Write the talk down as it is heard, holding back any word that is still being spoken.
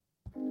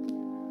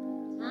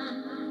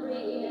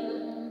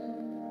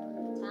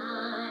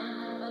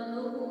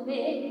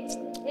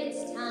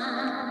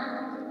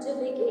time to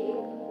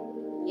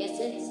begin. Yes,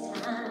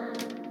 it's time.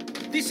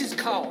 This is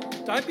Cole.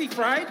 Don't be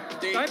afraid.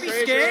 Don't be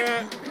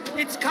scared.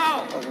 It's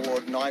Cole.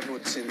 Award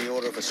knighthoods in the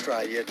Order of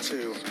Australia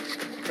to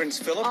Prince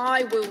Philip.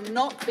 I will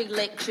not be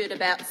lectured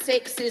about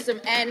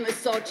sexism and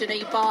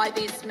misogyny by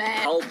this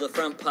man. Hold the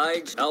front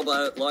page.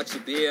 Albo likes a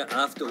beer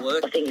after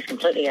work. I think he's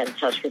completely out of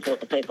touch with what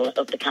the people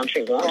of the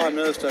country want. Prime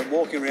Minister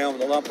walking around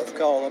with a lump of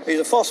coal. He's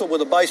a fossil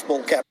with a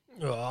baseball cap.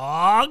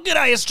 Oh,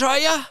 g'day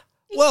Australia.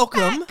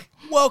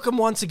 Welcome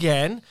once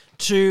again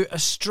to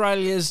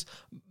Australia's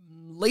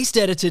least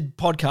edited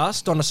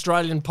podcast on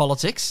Australian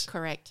politics.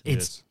 Correct.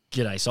 It's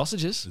G'day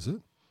Sausages. Is it?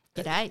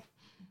 G'day.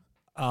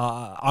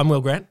 I'm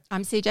Will Grant.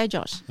 I'm CJ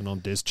Josh. And I'm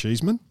Des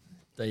Cheeseman.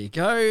 There you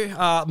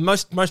go.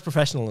 Most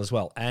professional as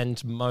well,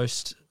 and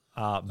most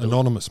Most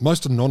anonymous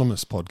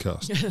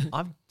podcast.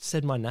 I've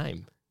said my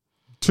name.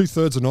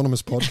 2/3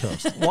 anonymous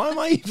podcast. Why am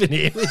I even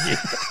here with you?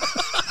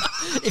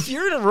 If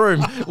you're in a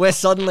room where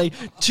suddenly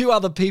two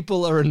other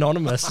people are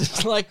anonymous,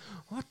 it's like,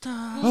 what the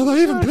hell? Are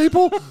they even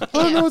people? I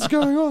don't know what's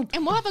going on.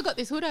 And why have I got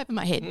this hood over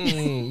my head?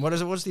 What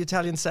is it? What's the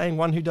Italian saying?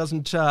 One who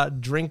doesn't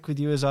drink with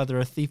you is either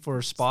a thief or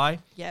a spy.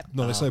 Yep.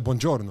 No, they say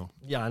buongiorno.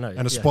 Yeah, I know.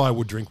 And a spy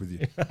would drink with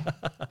you.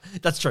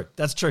 That's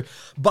true.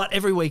 But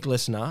every week,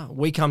 listener,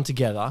 we come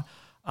together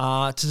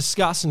to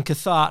discuss and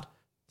cathart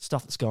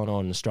stuff that's going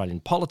on in Australian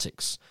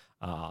politics.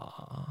 Yeah,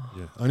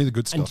 only the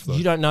good stuff, And though.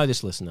 you don't know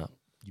this, listener.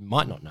 You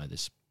might not know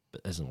this,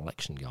 but there's an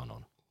election going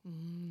on.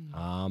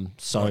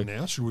 So Right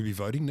now, should we be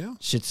voting now?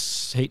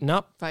 shit's heating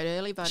up. Vote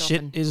early, vote Shit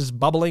often. is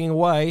bubbling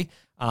away,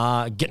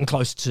 getting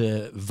close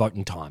to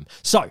voting time.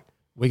 So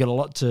we got a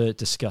lot to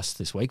discuss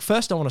this week.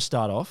 First, I want to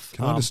start off.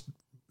 Can I just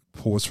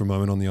pause for a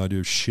moment on the idea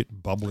of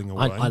shit bubbling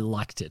away? I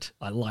liked it.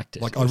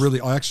 Like,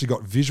 I actually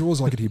got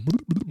visuals. I could hear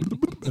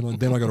and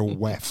then I got a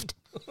waft.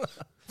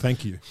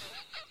 Thank you.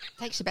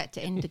 Takes you back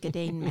to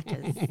Engadine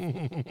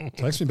Maccas.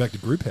 Takes me back to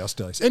group house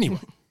days. Anyway.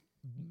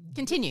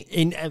 Continue.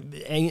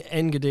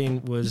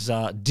 Engadine was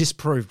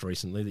disproved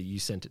recently that you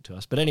sent it to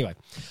us. But anyway,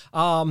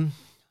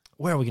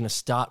 where are we going to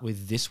start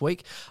with this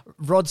week?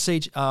 Rod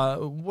Siege,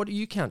 what do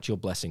you count your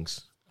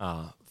blessings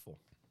for?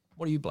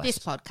 What are you blessed? This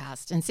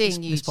podcast and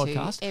seeing you this two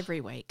podcast?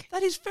 every week.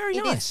 That is very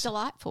It nice. is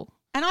delightful.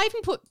 And I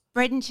even put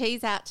bread and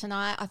cheese out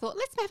tonight. I thought,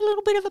 let's have a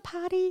little bit of a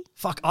party.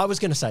 Fuck, I was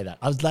going to say that.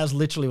 That was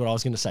literally what I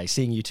was going to say,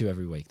 seeing you two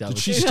every week. Did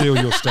she steal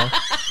your stuff?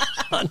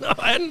 No,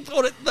 I hadn't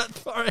thought it that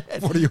far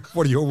ahead.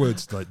 What are your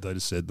words? They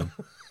just said them.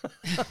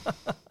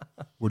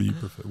 What do you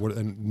prefer?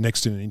 And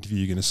next in an interview,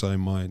 you're going to say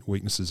my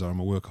weaknesses are I'm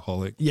a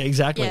workaholic Yeah,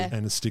 exactly. Yeah.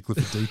 and a stickler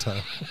for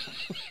detail.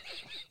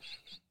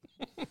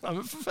 I'm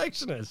a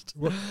perfectionist.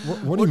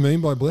 What do you mean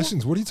by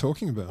blessings? What are you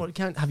talking about?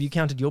 Have you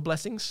counted your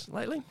blessings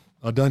lately?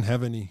 I don't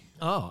have any,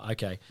 Oh,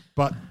 okay.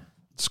 but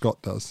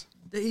Scott does.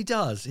 He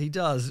does.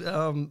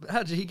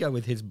 How did he go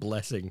with his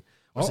blessing?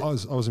 I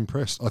was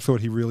impressed. I thought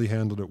he really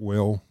handled it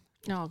well.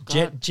 Oh,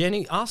 God.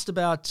 Jenny asked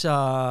about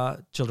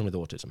children with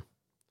autism.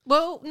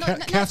 Well, no,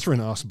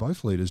 Catherine asked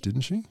both leaders,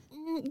 didn't she?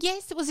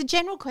 yes, it was a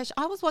general question.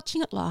 I was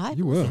watching it live.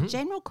 You It was were. a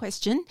general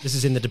question. This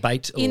is in the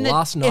debate In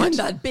last night. In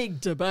the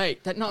big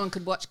debate that no one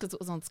could watch because it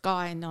was on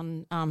Sky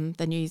and on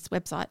the news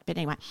website. But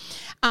anyway,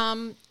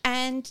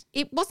 and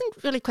it wasn't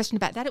really a question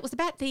about that. It was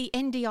about the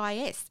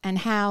NDIS and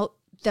how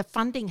the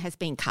funding has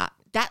been cut.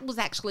 That was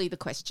actually the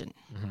question.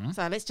 Mm-hmm.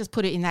 So let's just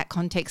put it in that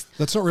context.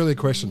 That's not really a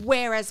question.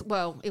 Whereas,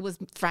 well, it was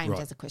framed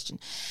Right. as a question.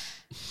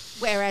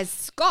 Whereas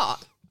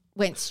Scott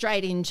went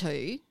straight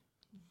into,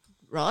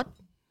 Rod,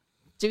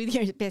 do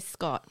your best,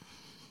 Scott.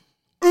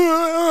 He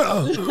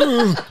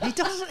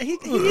doesn't. He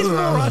is more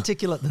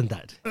articulate than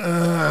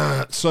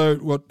that. So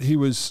what he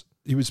was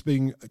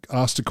being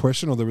asked a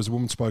question, or there was a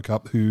woman spoke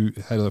up who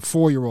had a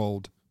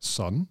 4-year-old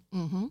son,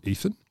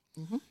 Ethan.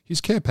 Mm-hmm.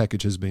 His care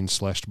package has been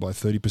slashed by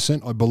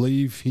 30%. I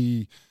believe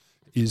he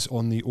is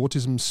on the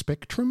autism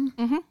spectrum.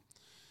 Mm-hmm.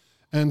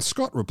 And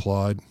Scott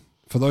replied,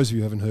 for those of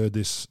you who haven't heard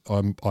this,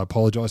 I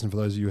apologise, and for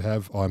those of you who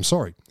have, I'm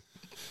sorry.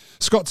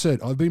 Scott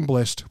said, I've been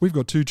blessed. We've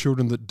got 2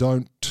 children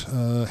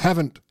that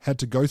haven't had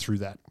to go through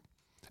that.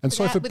 And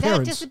so for Without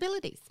parents,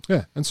 disabilities.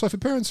 yeah, and so for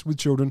parents with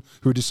children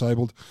who are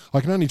disabled, I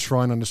can only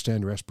try and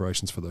understand your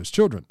aspirations for those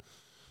children.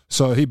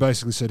 So he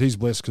basically said he's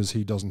blessed because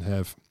he doesn't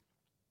have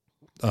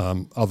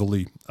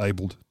otherly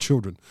abled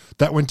children.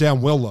 That went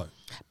down well, though.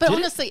 But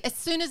honestly, as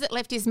soon as it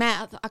left his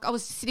mouth, I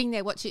was sitting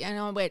there watching and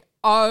I went,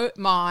 oh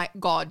my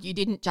God, you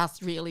didn't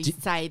just really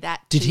say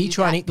that. Did to he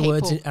try and that eat the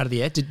words people. out of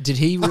the air? Did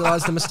he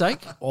realise the mistake,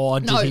 or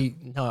did No. he?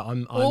 No,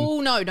 I'm. Oh,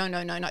 no.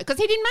 Because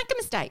he didn't make a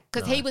mistake.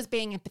 Because he was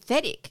being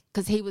empathetic.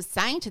 Because he was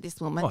saying to this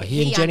woman. Oh, that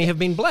he and Jenny have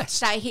been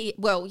blessed.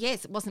 Well,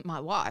 yes, it wasn't my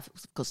wife. It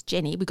was, of course,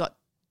 Jenny. We got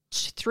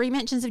 3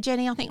 mentions of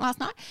Jenny, I think, last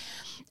night.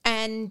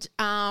 And,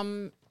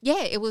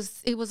 yeah, it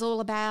was all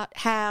about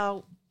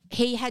how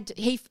he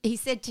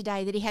said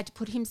today that he had to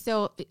put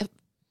himself,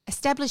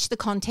 establish the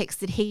context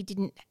that he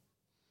didn't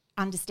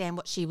understand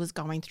what she was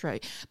going through.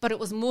 But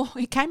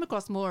it came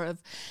across more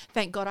of,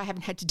 thank God I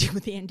haven't had to deal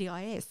with the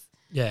NDIS.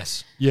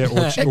 Yes. Yeah,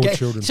 or Okay.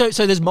 children.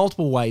 So there's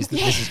multiple ways that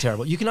this is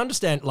terrible. You can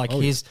understand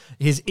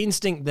his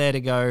instinct there to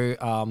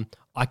go,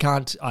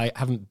 I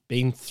haven't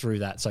been through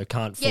that, so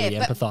can't fully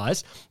Yeah, but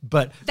empathise.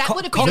 But That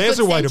would have been there's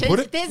a a good way to sentence.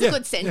 put it. There's Yeah, a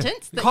good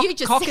sentence that cock, you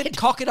just cock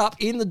said. it up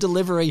in the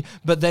delivery,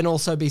 but then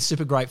also be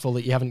super grateful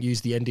that you haven't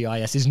used the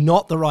NDIS is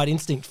not the right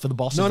instinct for the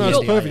boss No, of the it's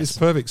NDIS. perfect. It's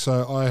perfect.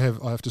 So I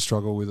have to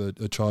struggle with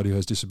a child who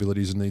has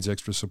disabilities and needs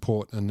extra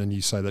support, and then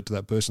you say that to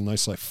that person, they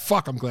say,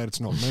 "Fuck, I'm glad it's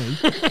not me."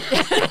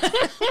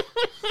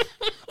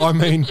 I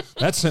mean,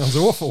 that sounds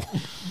awful.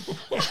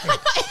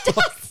 It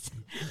does.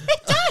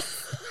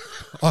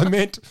 I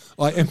meant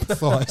I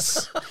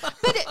empathise.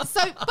 But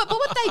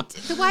what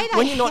the way they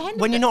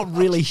When you're not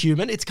really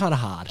human, it's kind of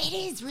hard. it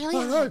is really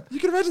I hard. know. You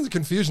can imagine the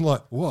confusion.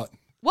 Like what?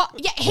 What?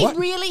 Yeah, he What?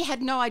 really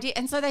had no idea,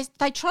 and so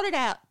they trotted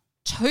out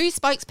 2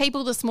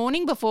 spokespeople this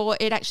morning before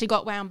it actually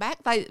got wound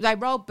back. They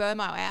rolled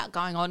Burmo out,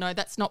 going, "Oh no,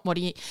 that's not what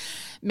he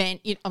meant."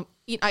 It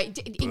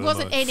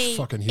wasn't any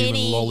fucking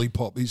human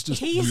lollipop. He's just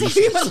He is a useless.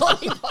 human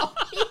lollipop.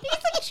 He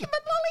is a human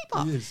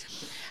lollipop. He is.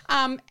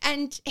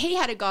 And he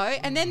had a go,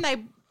 and then they,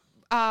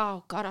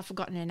 oh God, I've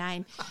forgotten her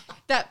name.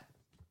 That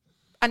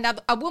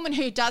a woman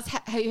who does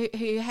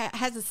who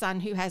has a son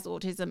who has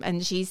autism,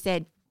 and she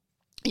said,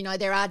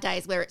 there are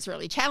days where it's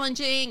really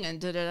challenging,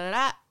 and da da da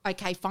da.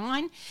 Okay,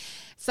 fine.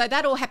 So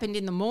that all happened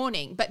in the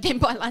morning, but then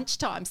by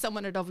lunchtime,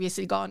 someone had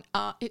obviously gone,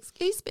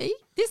 excuse me,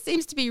 this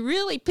seems to be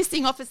really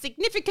pissing off a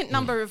significant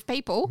number of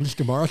people.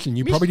 Mr. Morrison,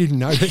 you probably didn't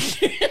know this.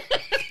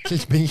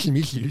 There's been some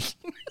issues.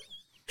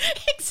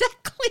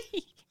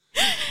 Exactly.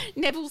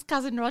 Neville's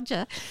cousin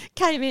Roger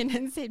came in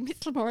and said,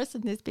 Mr.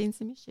 Morrison, there's been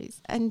some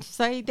issues. And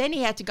so then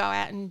he had to go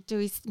out and do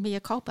his mea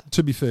culpa.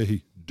 To be fair,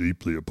 he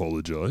deeply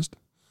apologised.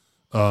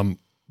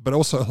 But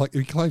also, like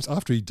he claims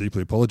after he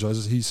deeply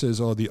apologises, he says,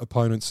 the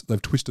opponents,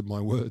 they've twisted my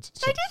words.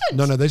 So, They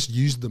didn't. No, they just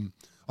used them.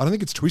 I don't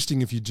think it's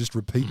twisting if you just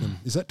repeat them.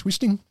 Is that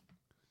twisting?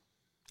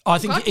 I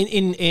think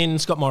in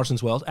Scott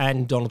Morrison's world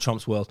and Donald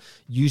Trump's world,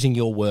 using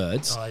your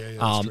words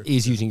that's true.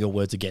 is using your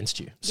words against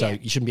you. So Yeah.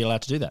 you shouldn't be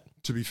allowed to do that.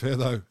 To be fair,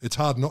 though, it's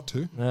hard not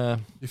to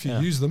if you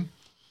use them.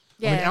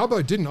 Yeah. I mean,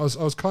 Albo didn't. I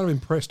was kind of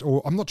impressed,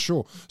 or I'm not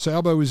sure. So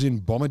Albo was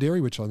in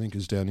Bomaderry, which I think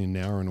is down in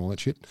Nowra and all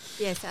that shit.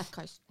 Yeah, South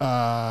Coast.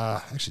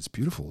 Actually, it's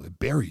beautiful.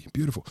 Berry,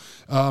 beautiful.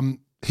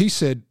 He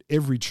said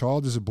every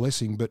child is a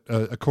blessing, but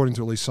according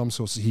to at least some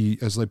sources, he,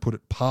 as they put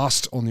it,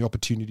 passed on the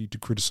opportunity to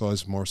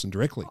criticise Morrison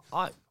directly.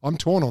 I'm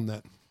torn on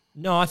that.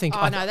 No, I think.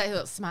 Oh, no, they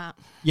look smart.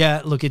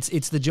 Yeah, look,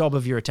 it's the job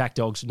of your attack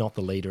dogs, not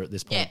the leader at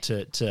this point,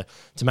 to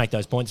make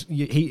those points.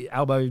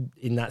 Albo,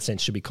 in that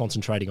sense, should be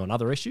concentrating on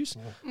other issues.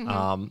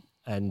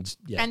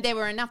 And there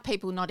were enough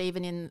people not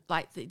even in,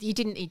 you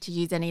didn't need to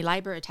use any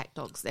Labor attack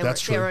dogs. There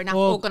That's were true. enough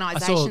Well,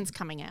 organisations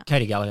coming out.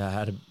 Katie Gallagher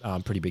had a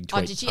pretty big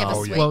tweet. Oh, did she have a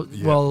tweet?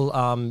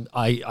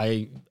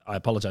 I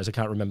apologise. I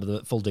can't remember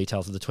the full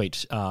details of the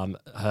tweet.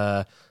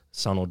 Her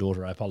son or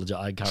daughter, I apologise.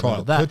 I can't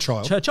remember that. Her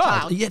child.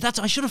 Child. Yeah,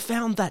 I should have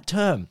found that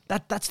term.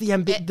 That's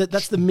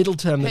the middle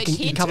term that Her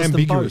kid. covers It's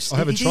them ambiguous. both. I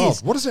have a It child.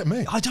 is. What does that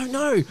mean? I don't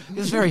know.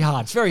 It's very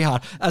hard. It's very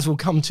hard, as we'll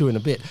come to in a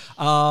bit.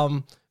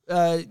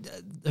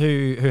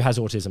 Who has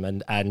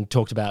autism and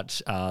talked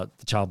about the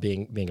child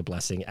being a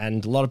blessing,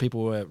 and a lot of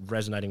people were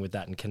resonating with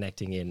that and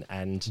connecting in.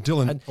 And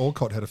Dylan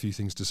Alcott had a few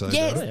things to say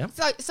Yes. about it.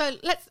 yeah. So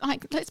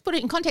let's put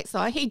it in context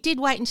though. He did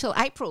wait until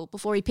April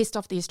before he pissed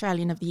off the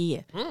Australian of the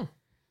Year.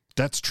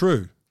 That's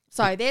true.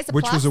 So there's a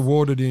Which plus. was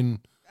awarded in,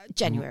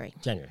 January.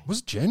 January. was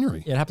it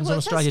January? Yeah, it happens Well, on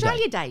it's Australia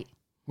Australia Day. Day.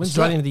 When's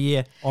Australian that? of the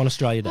Year on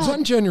Australia Day. Was that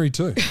in January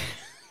too?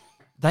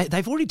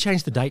 They've already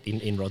changed the date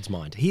in Rod's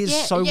mind. He is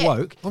Yeah, so yeah.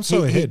 woke. I'm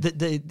so ahead.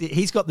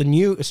 He's got the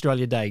new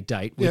Australia Day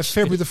date. Yeah, which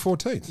February the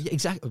 14th. Yeah,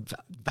 exactly.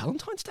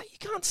 Valentine's Day? You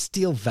can't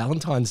steal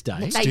Valentine's Day.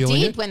 They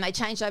Stealing did it? when they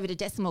changed over to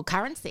decimal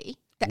currency.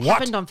 That What?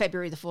 happened on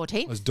February the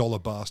 14th. Those dollar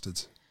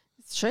bastards.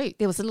 It's true.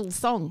 There was a little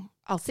song.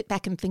 I'll sit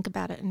back and think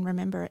about it and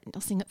remember it, and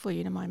I'll sing it for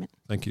you in a moment.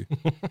 Thank you.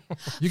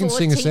 You can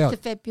sing us 14th out. of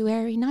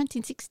February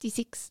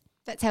 1966.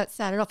 That's how it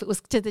started off. It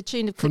was to the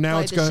tune of From now,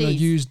 Click it's Blow the going to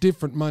Sheaves. use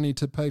different money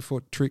to pay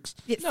for tricks.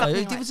 It's No,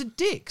 something it like- was a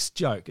Dicks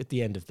joke at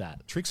the end of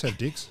that. Tricks have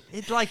dicks.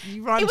 It's like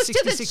you rhyme It was to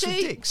 66 the with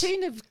Dicks.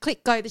 tune of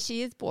Click Go the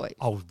Shears Boy.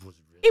 Oh, was it really?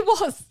 It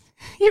was.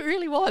 It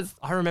really was.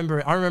 I remember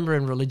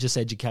in religious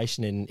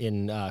education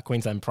in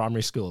Queensland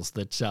primary schools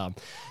that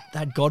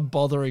that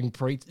God-bothering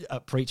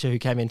preacher who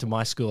came into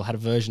my school had a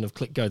version of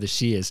Click Go the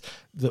Shears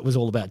that was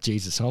all about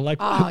Jesus. And I'm like,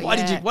 Oh,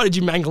 why did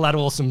you mangle that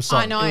awesome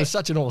song? I know. It was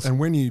such an awesome And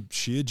when you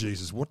shear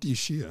Jesus, what do you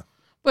shear?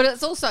 But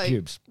it's also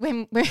Pubes.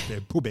 when They're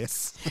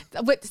pubes.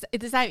 it's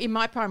the same in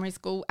my primary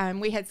school.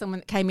 We had someone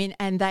that came in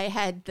and they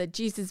had the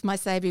Jesus, my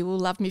Saviour, will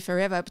love me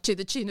forever to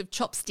the tune of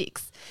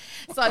Chopsticks.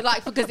 So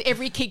because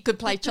every kid could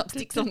play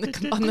Chopsticks on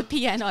the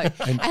piano,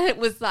 and it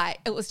was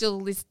all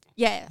this.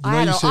 Yeah,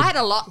 I had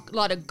a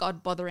lot of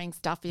God bothering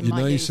stuff in You my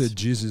know, you youth. said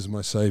Jizz is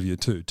my saviour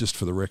too, just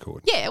for the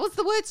record. Yeah, it was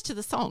the words to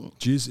the song.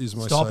 Jizz is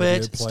my Stop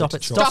saviour. it, play stop to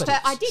it, chopsticks.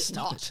 stop it. I did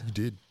not. You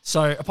did.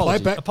 So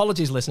back.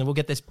 apologies, listener. We'll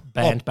get this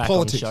band back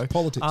politics, on the show.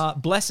 politics.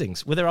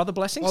 Blessings. Were there other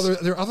blessings? Oh,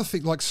 there are other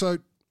things. So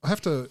I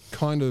have to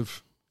kind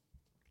of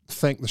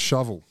thank the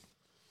Shovel,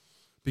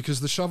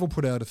 because the Shovel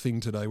put out a thing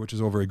today, which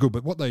is all very good.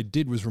 But what they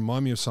did was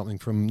remind me of something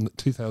from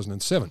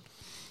 2007.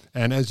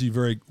 And as you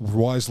very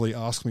wisely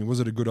asked me, was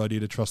it a good idea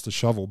to trust the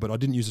shovel? But I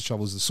didn't use the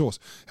shovel as the source.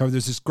 However,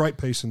 there's this great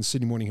piece in the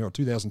Sydney Morning Herald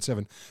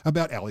 2007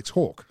 about Alex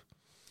Hawke.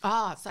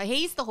 Oh, so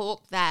he's the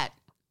Hawke that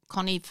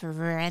Connie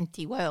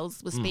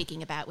Ferranti-Wells was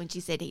speaking about when she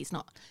said he's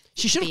not.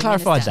 She should have be a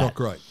clarified minister. that. Not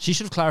great. She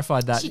should have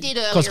clarified that. She did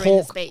earlier 'Cause in the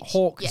Hawke, speech.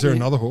 Hawke, Yeah. Is there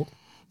another Hawke?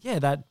 yeah,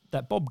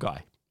 that Bob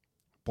guy.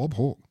 Bob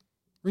Hawke.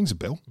 Rings a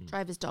bell.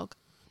 Drover's dog.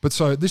 But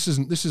so this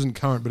isn't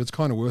current, but it's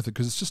kind of worth it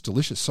because it's just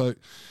delicious. So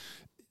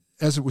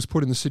as it was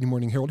put in the Sydney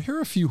Morning Herald, here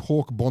are a few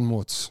Hawke bon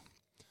mots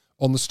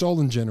on the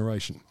stolen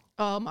generation.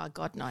 Oh, my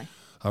God, no.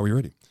 Are we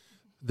ready?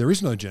 There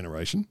is no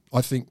generation.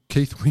 I think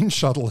Keith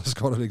Windshuttle has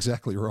got it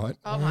exactly right.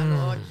 Oh, my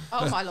Lord.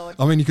 Oh, my Lord.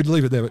 I mean, you could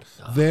leave it there, but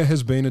there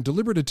has been a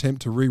deliberate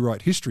attempt to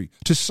rewrite history.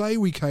 To say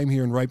we came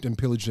here and raped and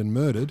pillaged and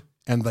murdered,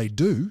 and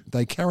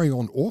they carry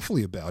on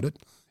awfully about it,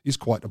 is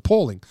quite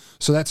appalling.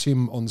 So that's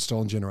him on the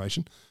stolen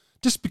generation.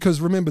 Just because,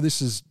 remember,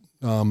 this is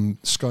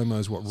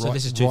ScoMo's what? So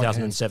this is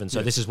 2007.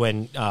 So this is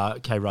when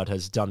K. Rudd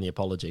has done the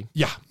apology.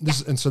 Yeah.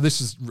 This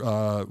is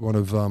one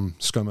of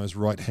ScoMo's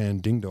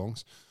right-hand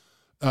ding-dongs.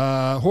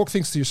 Hawke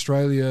thinks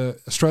Australia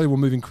will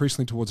move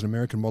increasingly towards an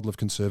American model of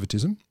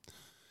conservatism.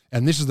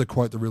 And this is the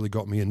quote that really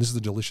got me in. This is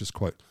the delicious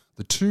quote.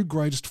 The two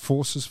greatest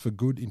forces for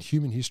good in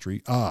human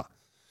history are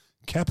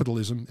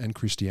capitalism and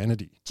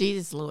Christianity.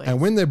 Jesus Lord. And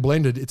when they're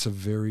blended, it's a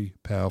very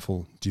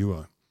powerful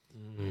duo.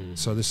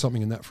 So there's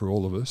something in that for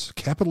all of us.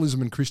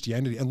 Capitalism and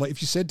Christianity. And like,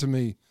 if you said to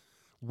me,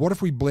 what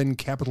if we blend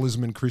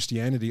capitalism and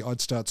Christianity,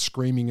 I'd start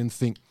screaming and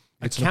think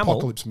it's an camel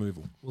apocalypse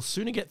movie. We'll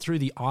sooner get through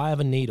the eye of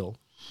a needle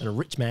than a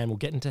rich man will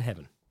get into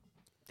heaven.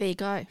 There you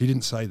go. He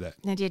didn't say that.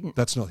 They didn't.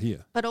 That's not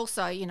here. But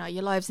also, your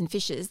loaves and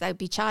fishes, they'd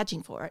be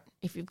charging for it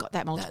if you've got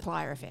that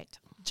multiplier effect.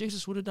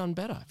 Jesus would have done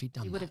better if he'd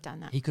done that. He would have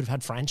done that. He could have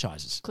had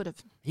franchises. Could have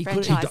He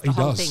could- franchised he the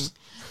whole does. thing.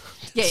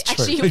 Yeah, That's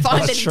actually, true. you'll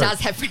find That's that he true. does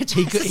have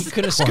franchises. He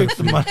could have scooped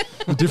the money.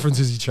 The difference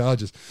is he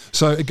charges.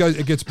 So it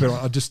gets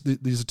better.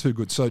 These are too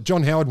good. So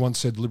John Howard once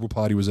said the Liberal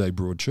Party was a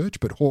broad church,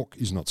 but Hawke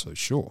is not so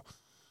sure.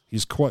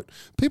 His quote,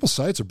 people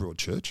say it's a broad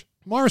church.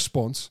 My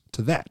response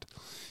to that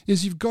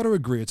is you've got to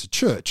agree it's a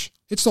church.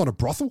 It's not a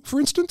brothel, for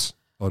instance.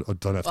 I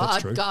don't know if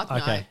that's true. God, no.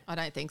 Okay. I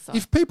don't think so.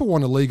 If people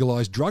want to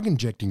legalise drug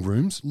injecting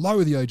rooms,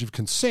 lower the age of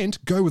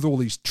consent, go with all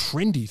these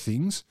trendy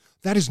things,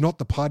 that is not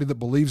the party that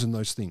believes in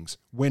those things.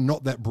 We're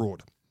not that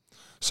broad.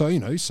 So,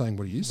 he's saying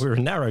what he is. We're a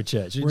narrow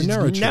church. We're a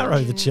narrow church. Narrow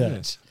the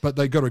church. But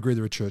they got to agree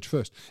they're a church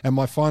first. And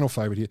my final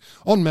favourite here,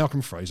 on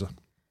Malcolm Fraser.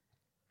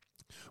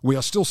 We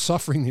are still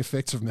suffering the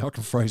effects of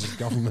Malcolm Fraser's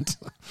government.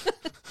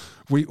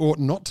 We ought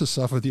not to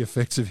suffer the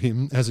effects of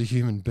him as a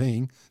human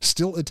being,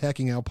 still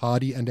attacking our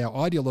party and our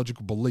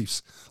ideological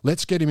beliefs.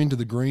 Let's get him into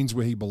the Greens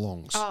where he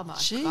belongs. Oh, my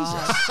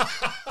God.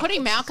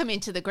 Putting Malcolm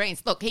into the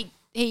Greens. Look,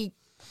 he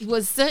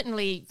was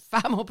certainly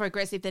far more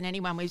progressive than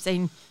anyone we've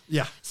seen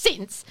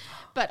since,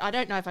 but I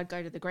don't know if I'd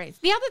go to the Greens.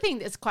 The other thing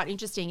that's quite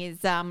interesting is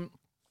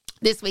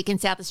this week in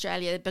South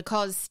Australia,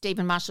 because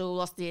Stephen Marshall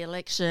lost the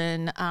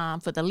election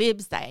for the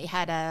Libs, they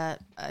had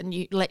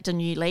elect a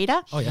new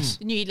leader. Oh, yes.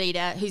 A new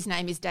leader whose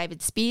name is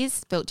David Spears,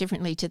 spelt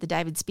differently to the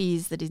David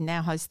Spears that is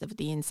now host of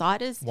The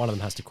Insiders. One of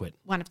them has to quit.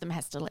 One of them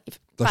has to leave.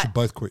 They should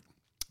both quit.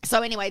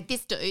 So anyway,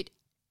 this dude,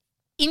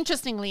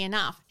 interestingly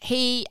enough,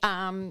 he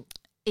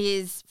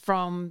is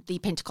from the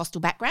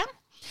Pentecostal background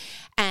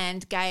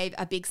and gave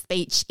a big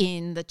speech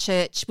in the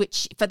church,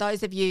 which for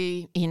those of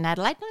you in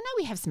Adelaide, I know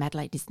we have some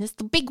Adelaide listeners,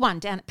 the big one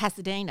down at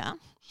Pasadena,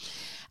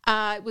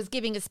 was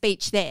giving a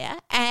speech there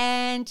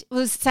and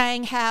was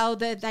saying how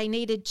they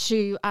needed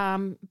to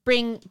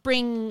bring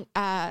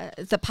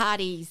the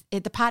parties,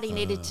 the party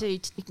needed to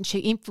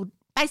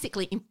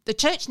basically, the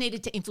church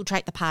needed to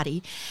infiltrate the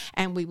party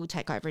and we will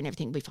take over and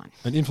everything will be fine.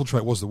 And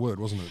infiltrate was the word,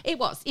 wasn't it? It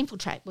was.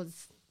 Infiltrate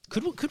was...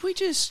 Could we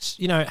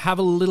just, have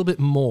a little bit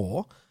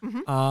more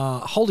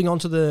holding on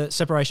to the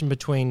separation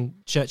between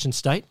church and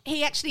state?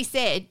 He actually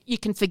said you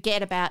can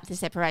forget about the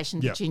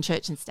separation between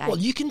church and state. Well,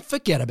 you can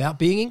forget about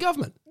being in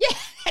government. Yeah,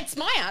 that's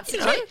my answer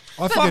too.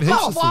 I forget heaps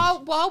of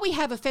things. While we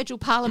have a federal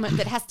parliament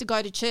that has to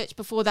go to church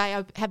before they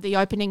have the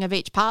opening of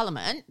each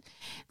parliament,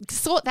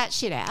 sort that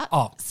shit out.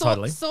 Oh,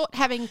 totally. Sort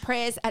having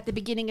prayers at the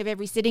beginning of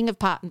every sitting of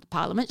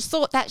parliament.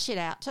 Sort that shit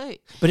out too.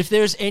 But if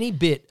there's any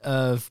bit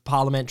of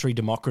parliamentary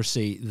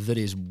democracy that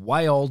is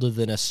way older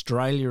than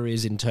Australia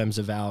is in terms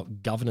of our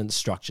governance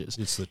structures,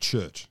 It's the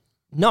church.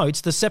 no,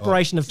 it's the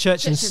separation of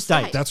church and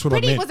state. That's what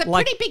I meant. It was a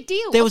Like, pretty big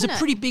deal. There was a wasn't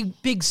pretty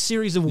it? big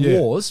series of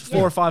wars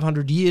 400 or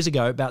 500 years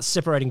ago about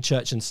separating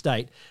church and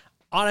state.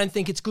 I don't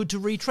think it's good to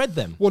retread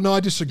them. Well, no, I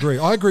disagree.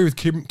 I agree with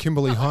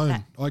Kimberly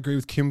Hone. I agree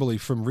with Kimberly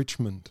from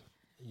Richmond.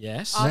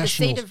 Yes. Oh, the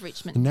seat of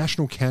Richmond. The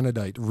national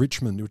candidate,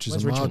 Richmond, which is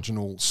Where's a Richmond?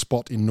 marginal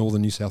spot in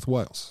northern New South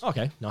Wales.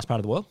 Okay, nice part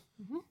of the world.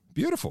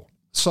 Beautiful.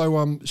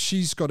 So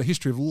she's got a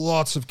history of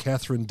lots of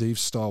Catherine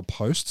Deves-style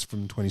posts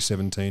from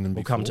 2017 and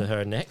We'll before. come to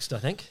her next, I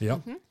think. Yeah.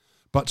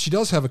 But she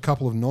does have a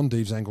couple of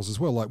non-Deves angles as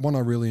well. Like one I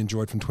really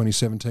enjoyed from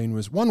 2017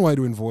 was one way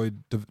to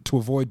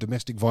avoid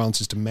domestic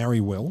violence is to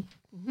marry well.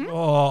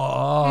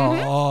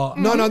 No,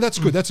 that's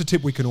good. That's a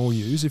tip we can all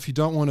use. If you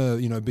don't want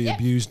to, be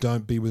abused,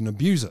 don't be with an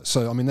abuser.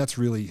 So, I mean, that's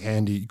really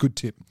handy. Good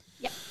tip.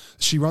 Yep.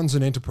 She runs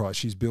an enterprise.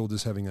 She's billed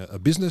as having a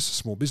business, a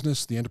small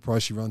business. The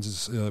enterprise she runs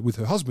is, with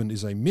her husband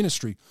is a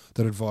ministry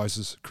that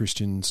advises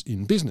Christians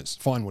in business.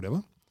 Fine,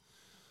 whatever.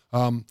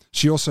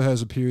 She also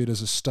has a period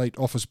as a state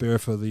office bearer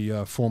for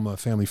the former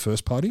Family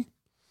First Party.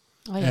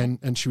 Oh, yeah.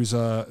 And she was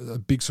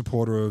a big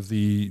supporter of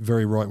the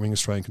very right-wing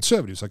Australian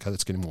Conservatives. Okay,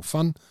 that's getting more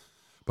fun.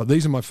 But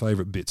these are my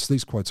favourite bits.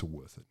 These quotes are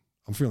worth it.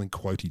 I'm feeling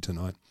quotey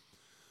tonight.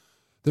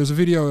 There's a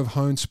video of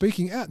Hone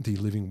speaking at the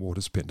Living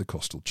Waters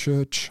Pentecostal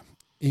Church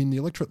in the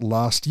electorate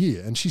last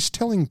year, and she's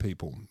telling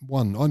people,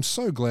 one, I'm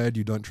so glad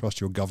you don't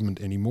trust your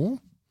government anymore,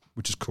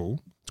 which is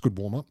cool. It's a good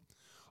warm-up.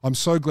 I'm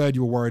so glad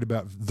you were worried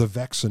about the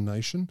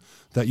vaccination,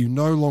 that you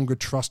no longer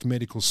trust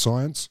medical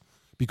science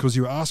because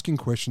you're asking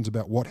questions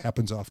about what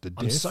happens after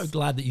death. I'm so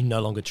glad that you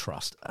no longer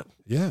trust.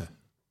 Yeah.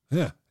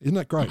 Isn't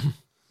that great?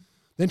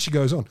 Then she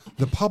goes on.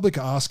 The public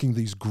are asking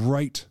these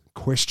great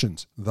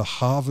questions. The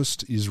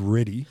harvest is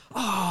ready.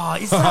 Oh,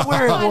 is that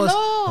where it was?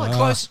 Lord.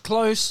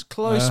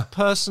 Close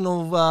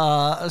personal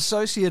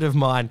associate of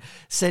mine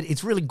said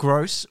it's really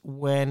gross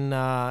when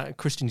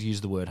Christians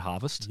use the word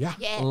harvest. Yeah.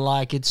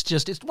 Like it's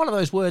one of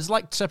those words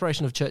like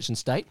separation of church and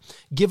state.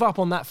 Give up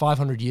on that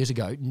 500 years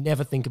ago.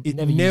 Never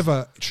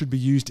Should be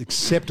used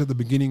except at the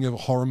beginning of a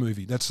horror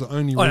movie. That's the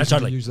only reason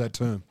totally. to use that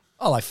term.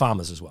 I like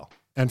farmers as well.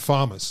 And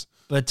farmers.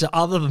 But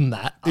other than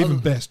that... Even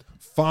best,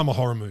 farmer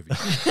horror movie.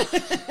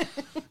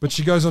 But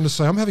she goes on to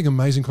say, I'm having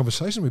amazing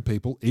conversation with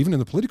people, even in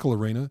the political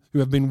arena, who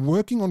have been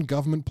working on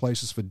government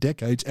places for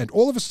decades, and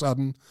all of a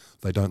sudden,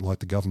 they don't like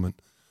the government.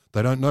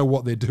 They don't know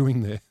what they're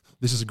doing there.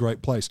 This is a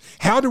great place.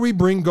 How do we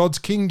bring God's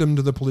kingdom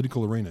to the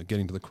political arena?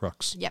 Getting to the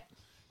crux. Yep.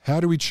 How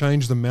do we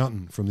change the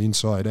mountain from the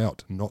inside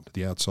out, not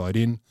the outside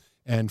in?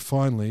 And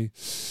finally,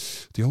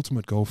 the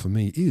ultimate goal for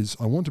me is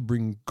I want to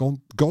bring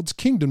God's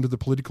kingdom to the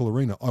political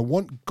arena. I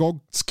want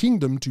God's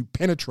kingdom to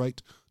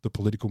penetrate the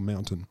political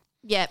mountain.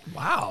 Yep.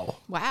 Wow.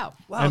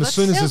 And as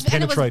soon as there's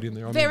penetrate in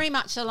there, I'm very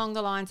much along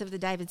the lines of the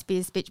David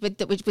Spears speech,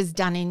 which was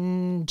done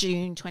in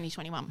June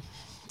 2021.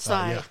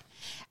 So,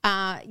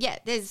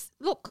 there's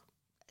you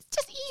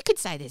could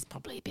say there's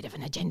probably a bit of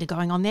an agenda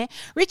going on there.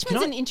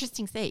 Richmond's an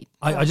interesting seat.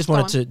 I just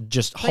wanted to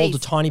just hold a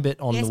tiny bit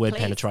on the word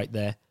please. penetrate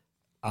there.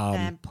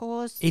 And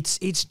pause.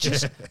 It's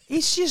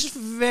just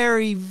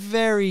very,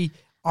 very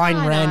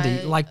Ayn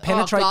Randy, like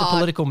penetrate the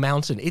political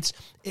mountain. It's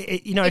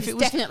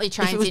definitely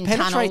trains if it was in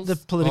penetrate tunnels. the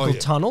political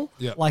tunnel.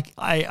 Yeah. Like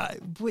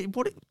we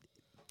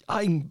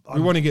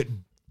want to get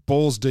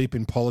balls deep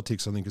in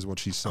politics, I think is what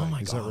she's saying.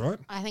 Is that right?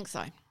 I think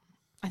so.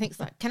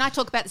 Can I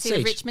talk about the city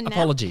of Richmond now?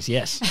 Apologies,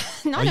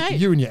 yes. No.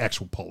 You and your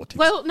actual politics.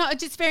 Well, no,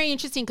 it's just very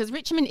interesting because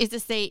Richmond is a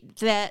seat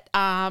that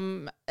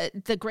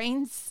the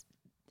Greens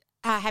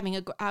are having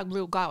a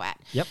real go at.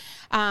 Yep.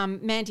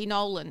 Mandy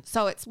Nolan.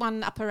 So it's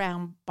one up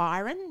around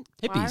Byron.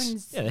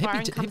 Hippies.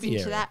 Byron comes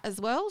into that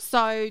as well.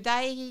 So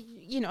they,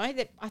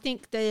 I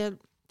think they're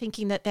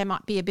thinking that there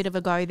might be a bit of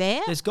a go there.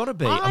 There's got to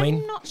be.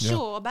 I'm not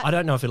sure, but I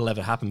don't know if it'll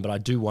ever happen, but I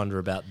do wonder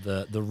about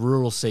the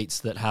rural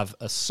seats that have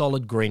a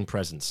solid green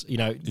presence.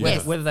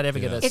 Whether they'd ever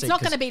get a seat. It's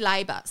not going to be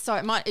Labor, so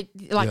it might.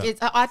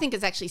 I think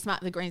it's actually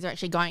smart. The Greens are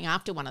actually going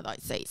after one of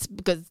those seats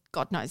because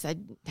God knows they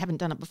haven't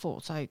done it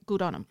before. So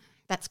good on them.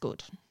 That's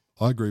good.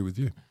 I agree with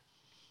you.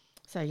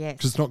 So, yes.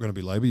 Because it's not going to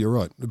be Labor, you're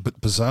right.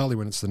 But bizarrely,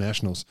 when it's the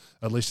Nationals,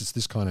 at least it's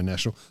this kind of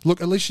national. Look,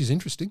 at least she's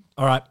interesting.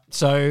 All right,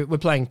 so we're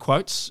playing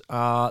quotes.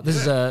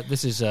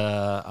 This is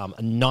a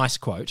nice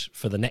quote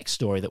for the next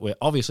story that we're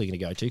obviously going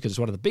to go to because it's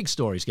one of the big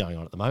stories going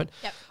on at the moment.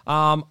 Yep.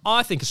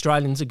 I think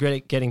Australians are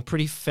getting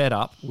pretty fed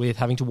up with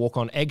having to walk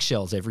on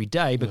eggshells every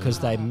day because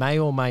they may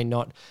or may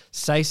not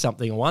say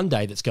something one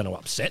day that's going to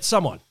upset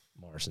someone,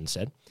 Morrison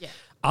said. Yeah.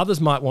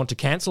 Others might want to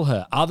cancel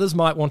her. Others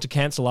might want to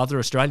cancel other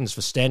Australians for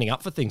standing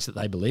up for things that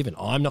they believe in.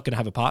 I'm not going to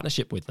have a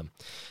partnership with them.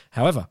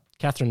 However,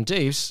 Catherine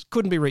Deves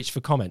couldn't be reached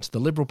for comment. The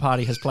Liberal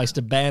Party has placed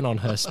a ban on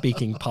her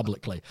speaking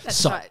publicly.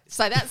 That's right.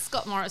 So that's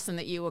Scott Morrison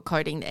that you were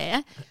quoting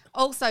there.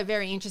 Also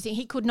very interesting.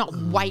 He could not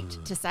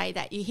wait to say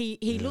that.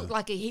 He looked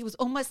like he was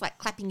almost like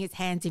clapping his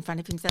hands in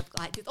front of himself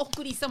like, oh,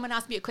 goody, someone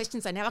asked me a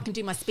question, so now I can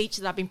do my speech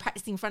that I've been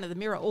practicing in front of the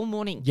mirror all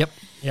morning. Yep.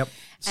 And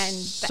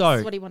that's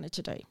what he wanted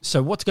to do.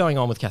 So what's going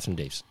on with Catherine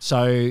Deves?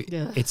 So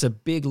it's a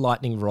big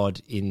lightning rod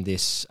in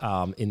this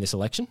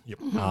election.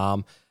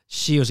 Yep.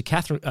 She was a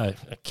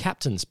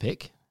captain's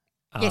pick.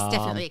 Yes,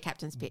 definitely a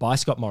captain's pick. By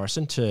Scott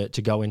Morrison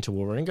to go into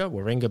Warringah.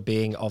 Warringah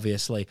being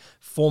obviously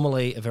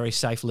formerly a very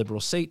safe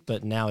Liberal seat,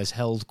 but now is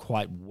held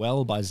quite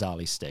well by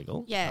Zali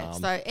Steggall. Yeah,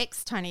 so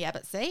ex-Tony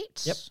Abbott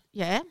seat. Yep.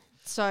 Yeah.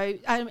 So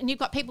and you've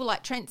got people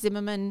like Trent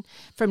Zimmerman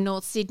from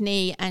North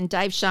Sydney and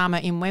Dave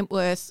Sharma in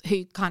Wentworth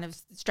who kind of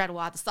straddle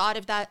either side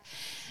of that.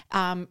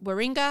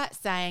 Warringah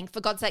saying,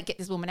 for God's sake, get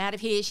this woman out of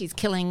here. She's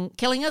killing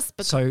us.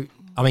 So,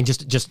 I mean,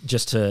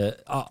 just to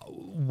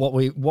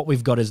what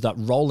we've got is that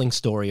rolling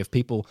story of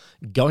people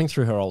going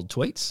through her old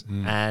tweets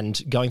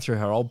and going through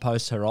her old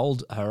posts, her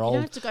old. You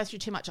don't have to go through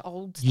too much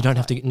old stuff. You don't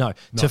have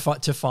to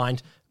to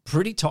find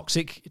pretty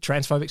toxic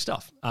transphobic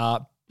stuff.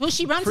 Well,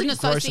 she runs pretty an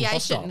gross and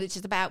association hostile. which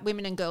is about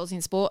women and girls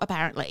in sport,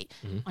 apparently.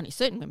 Only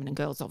certain women and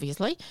girls,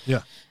 obviously.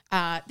 Yeah.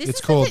 This It's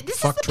is called this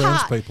fuck is the trans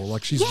part. people.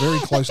 Like, she's very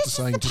but close to this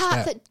saying is the just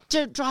part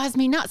that. drives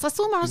me nuts. I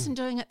saw Morrison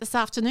doing it this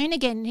afternoon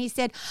again, and he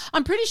said,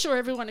 I'm pretty sure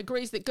everyone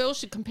agrees that girls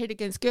should compete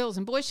against girls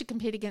and boys should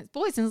compete against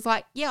boys. And it's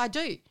like, yeah, I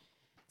do.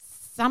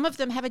 Some of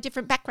them have a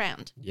different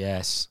background.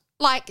 Yes.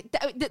 Like,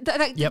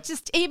 Yep.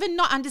 just even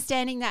not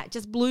understanding that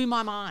just blew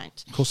my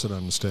mind. Of course I don't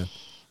understand.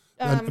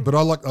 But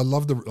I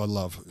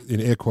love,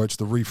 in air quotes,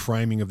 the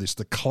reframing of this,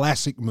 the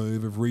classic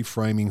move of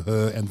reframing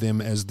her and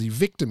them as the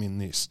victim in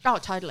this. Oh,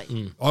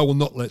 totally. I will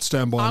not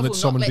stand by I and will let not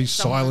someone let be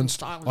someone silenced.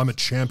 silence. I'm a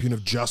champion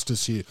of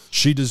justice here.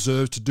 She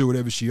deserves to do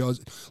whatever she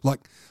does. Like,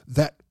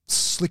 that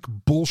slick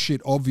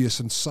bullshit, obvious,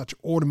 and such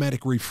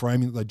automatic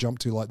reframing that they jump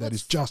to like that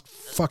is just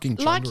fucking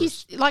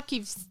chunderous. Like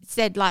you've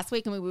said last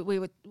week, and we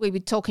were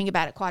talking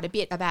about it quite a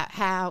bit about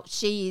how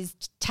she is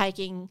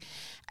taking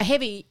a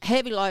heavy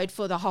load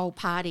for the whole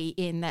party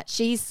in that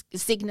she's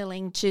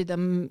signalling to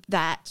them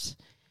that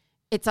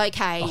it's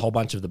okay. A whole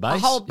bunch of the base. A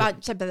whole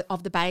bunch of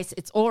the base.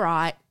 It's all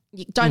right.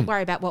 You don't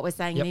worry about what we're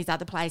saying Yep. in these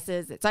other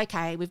places. It's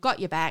okay. We've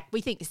got your back.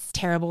 We think this is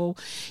terrible.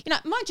 You know,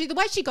 mind you, the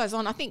way she goes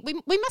on, I think we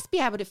must be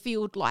able to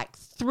field like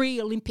 3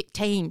 Olympic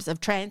teams of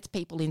trans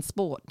people in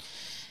sport.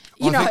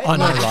 I know,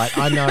 right?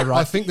 I know,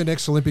 right? I think the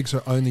next Olympics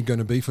are only going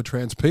to be for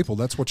trans people.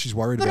 That's what she's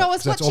worried But about. I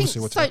was That's watching.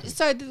 obviously what's happening.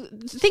 So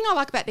the thing I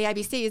like about the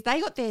ABC is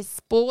they got their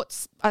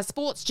sports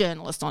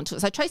journalist onto it.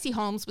 So Tracy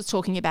Holmes was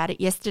talking about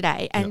it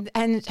yesterday, and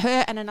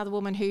her and another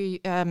woman who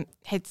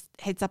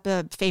heads up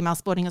a female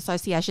sporting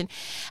association,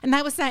 and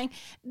they were saying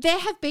there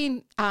have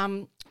been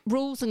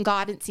rules and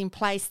guidance in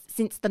place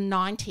since the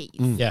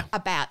 90s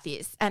about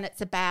this, and it's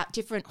about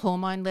different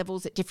hormone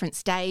levels at different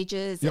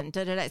stages, and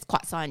it's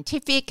quite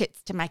scientific.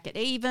 It's to make it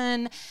even.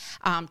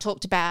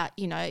 Talked about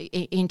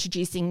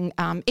introducing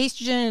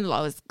estrogen,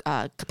 lowers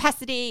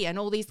capacity, and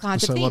all these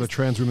kinds So of a things. lot of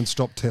trans women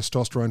stop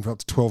testosterone for up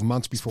to 12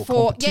 months before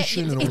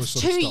competition and all this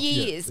it's sort of 2 stuff.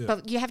 years,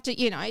 but you have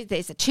to,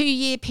 there's a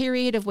 2-year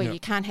period of where you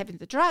can't have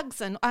the drugs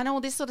and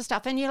all this sort of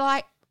stuff, and you're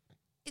like,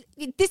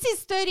 this is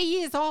 30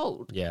 years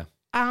old. Yeah.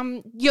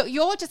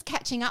 You're just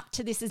catching up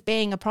to this as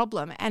being a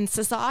problem, and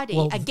society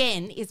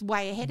again is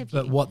way ahead of you.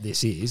 But what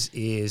this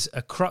is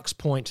a crux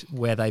point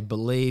where they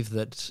believe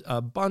that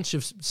a bunch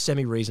of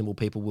semi-reasonable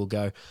people will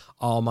go,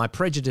 oh, my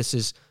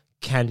prejudices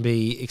can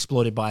be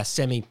exploited by a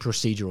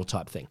semi-procedural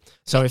type thing.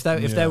 So if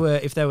they were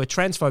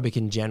transphobic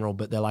in general,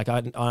 but they're like,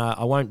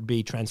 I won't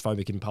be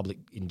transphobic in public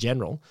in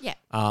general. Yeah.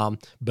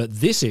 But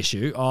this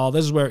issue,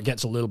 this is where it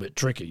gets a little bit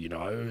tricky.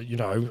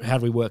 How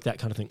do we work that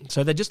kind of thing?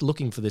 So they're just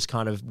looking for this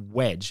kind of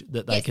wedge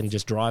that they can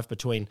just drive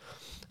between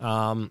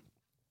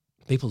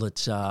people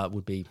that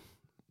would be.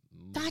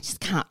 I just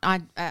can't.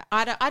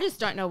 I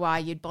just don't know why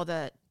you'd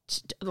bother.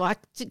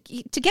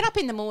 To get up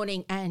in the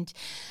morning and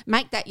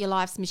make that your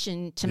life's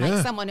mission to make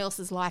someone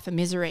else's life a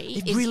misery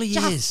It really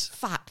just is.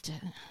 fucked.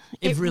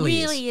 It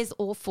really is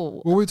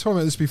awful. Well, we were talking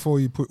about this before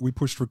we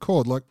pushed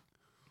record. Like,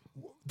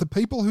 the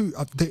people who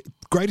their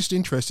greatest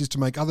interest is to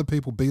make other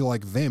people be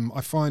like them,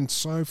 I find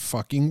so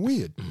fucking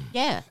weird.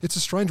 Yeah. It's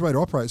a strange way to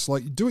operate. It's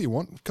like, do what you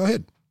want. Go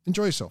ahead.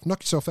 Enjoy yourself.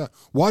 Knock yourself out.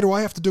 Why do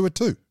I have to do it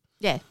too?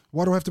 Yeah.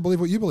 Why do I have to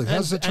believe what you believe? How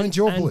does that change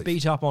your and belief?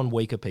 beat up on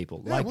weaker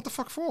people. Yeah, what the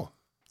fuck for?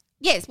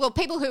 Yes, well,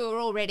 people who are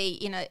already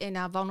in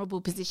a vulnerable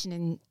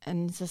position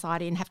in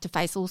society and have to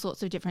face all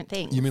sorts of different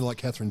things. You mean like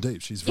Catherine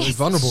Deep? She's very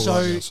vulnerable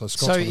right now. So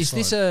Scott's on the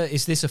side.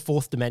 is this a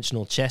fourth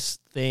dimensional chess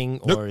thing,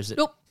 or is it?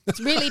 Nope, it's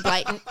really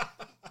blatant.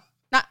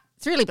 No,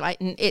 it's really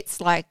blatant.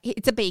 It's like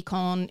it's a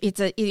beacon. It's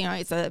a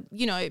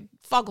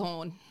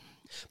foghorn.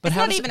 But it's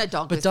how not does even it- a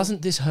dog. But whistle.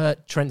 doesn't this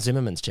hurt Trent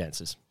Zimmerman's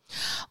chances?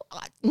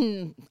 I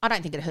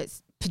don't think it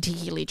hurts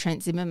particularly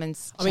Trent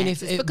Zimmerman's I mean,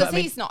 chances but because I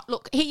mean- he's not.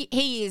 Look,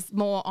 he is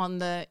more on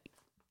the.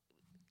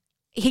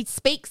 He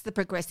speaks the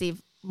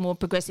more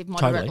progressive,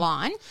 moderate Totally.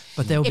 line.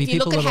 But there will be if you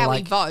people look at that are how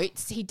like he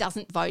votes, he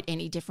doesn't vote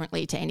any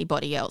differently to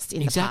anybody else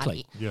in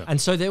exactly. the party. Yeah.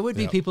 And so there would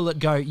be people that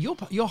go,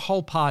 your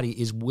whole party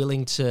is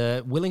willing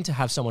to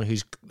have someone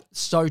who's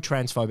so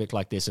transphobic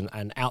like this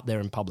and out there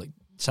in public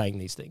saying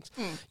these things.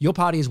 Your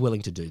party is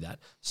willing to do that.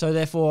 So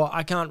therefore,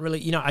 I can't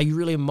really, are you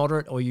really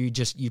moderate, or you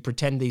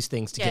pretend these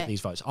things to get these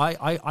votes?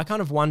 I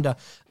kind of wonder,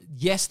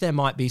 yes, there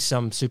might be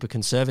some super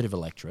conservative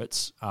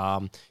electorates,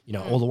 all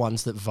the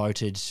ones that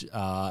voted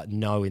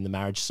no in the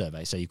marriage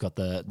survey. So you've got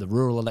the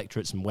rural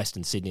electorates in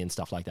Western Sydney and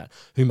stuff like that,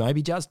 who may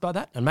be judged by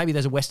that. And maybe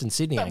there's a Western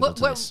Sydney angle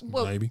to this.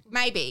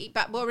 Maybe.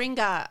 But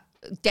Warringah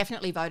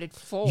definitely voted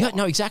for. Yeah,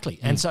 no, exactly.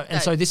 And so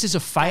this is a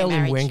fail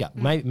in marriage.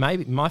 Warringah.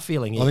 Maybe my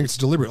feeling is I think it's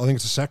deliberate. I think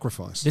it's a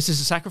sacrifice. this is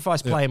a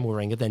sacrifice play in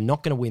Warringah. They're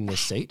not going to win this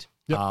seat.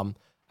 Yep.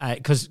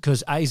 Because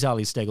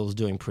Zali Stegel is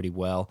doing pretty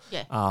well,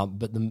 Yeah.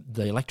 but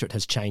the electorate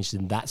has changed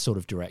in that sort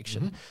of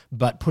direction.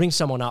 But putting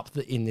someone up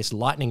in this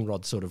lightning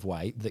rod sort of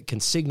way that can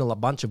signal a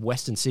bunch of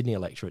Western Sydney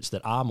electorates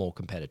that are more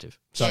competitive.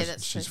 So Yeah,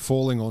 that's She's true.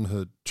 falling on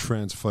her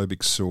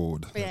transphobic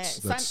sword. Yeah,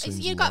 That so seems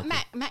you've got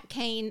unlikely. Matt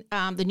Keane,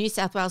 the New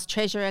South Wales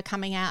Treasurer,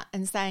 coming out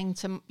and saying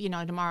to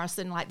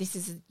Morrison, like, this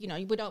is, we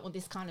don't want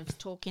this kind of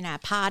talk in our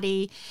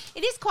party.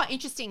 It is quite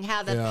interesting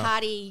how the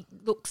party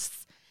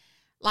looks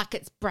like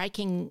it's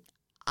breaking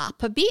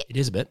up a bit. It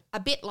is a bit. A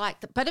bit like,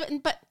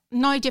 but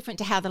no different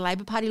to how the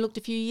Labor Party looked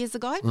a few years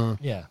ago.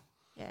 Yeah.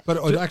 But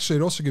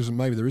it also gives them,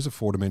 maybe there is a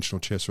 4-dimensional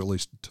chess, or at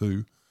least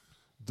 2,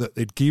 that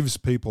it gives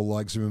people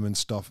like Zimmerman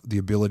stuff the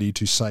ability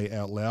to say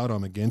out loud,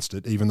 I'm against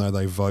it, even though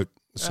they vote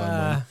the same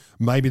way.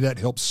 Maybe that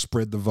helps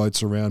spread the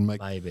votes around,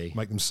 make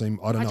them seem,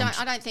 I don't know.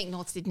 I don't think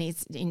North Sydney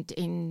is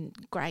in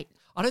great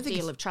I don't think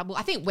deal of trouble.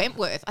 I think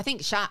Wentworth, I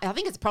think it's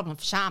a problem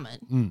for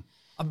Sharman.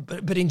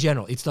 But in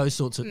general, it's those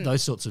sorts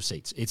of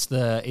seats. It's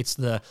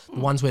the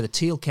ones where the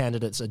Teal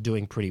candidates are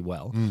doing pretty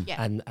well,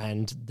 Yeah.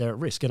 and they're at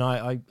risk. And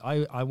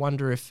I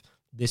wonder if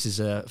this is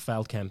a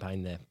failed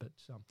campaign there.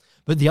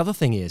 But the other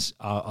thing is,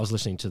 I was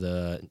listening to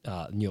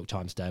the New York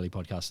Times Daily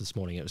podcast this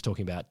morning. It was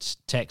talking about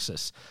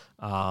Texas,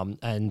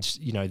 and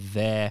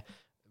their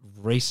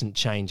recent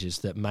changes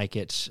that make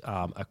it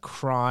a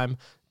crime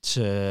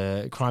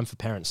for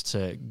parents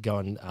to go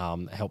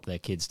and help their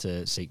kids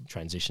to seek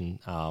transition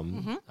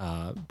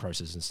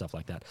process and stuff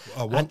like that.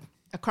 What?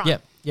 A crime.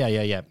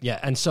 Yeah.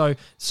 And so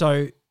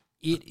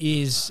it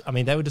is. I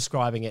mean, they were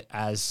describing it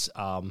as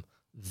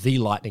the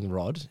lightning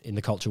rod in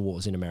the culture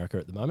wars in America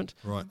at the moment.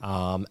 Right.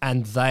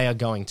 And they are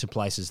going to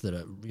places that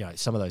are,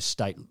 some of those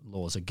state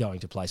laws are going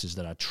to places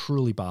that are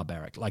truly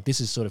barbaric. Like this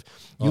is sort of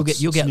you'll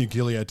get New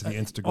Gilead to the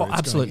nth degree. Oh,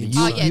 absolutely.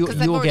 Oh, yeah, 'cause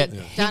they've You'll already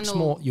get done heaps all-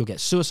 more. You'll get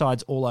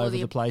suicides all over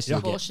the place.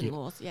 You'll get- abortion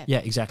laws, yeah. Yeah,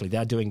 exactly.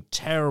 They're doing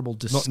terrible,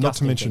 disgusting Not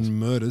to mention things.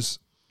 murders.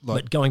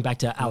 But going back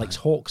to Alex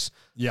Hawke's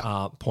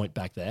point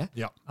back there,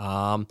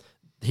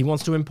 he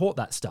wants to import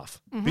that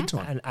stuff. Big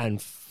time.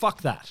 And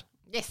fuck that.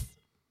 Yes.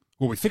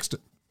 Well, we fixed it.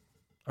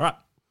 All right.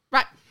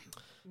 Right.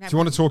 If you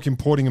want to talk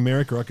importing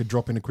America, I could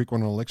drop in a quick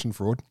one on election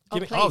fraud.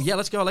 Please. Yeah,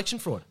 let's go election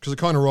fraud. Because it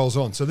kind of rolls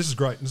on. So this is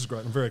great.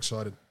 I'm very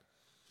excited.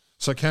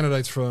 So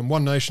candidates from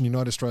One Nation,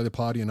 United Australia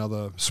Party and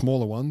other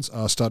smaller ones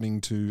are starting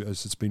to,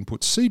 as it's been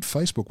put, seed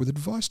Facebook with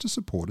advice to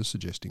supporters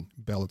suggesting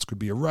ballots could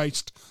be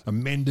erased,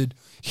 amended,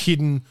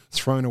 hidden,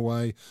 thrown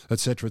away,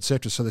 etc.,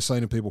 etc. So they're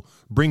saying to people,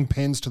 bring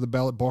pens to the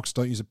ballot box,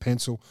 don't use a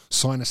pencil,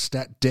 sign a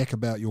stat deck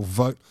about your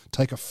vote,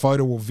 take a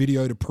photo or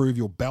video to prove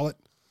your ballot.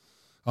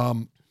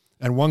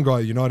 And one guy,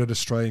 United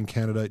Australian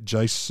candidate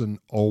Jason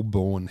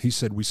Olborn, he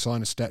said, we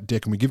sign a stat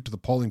deck and we give it to the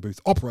polling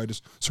booth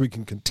operators so we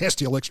can contest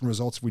the election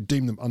results if we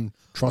deem them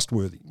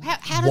untrustworthy.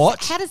 How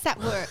does that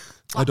work?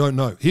 I don't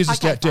know. Here's a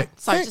stat deck.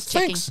 Sorry, just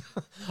checking. Thanks.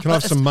 Can I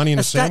have some money and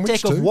a sandwich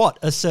stat deck too? of what?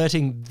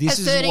 Asserting this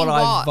is what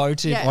I what?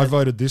 voted. Yeah. I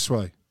voted this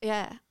way.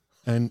 Yeah.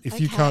 And if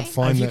you Okay. can't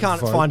find If you that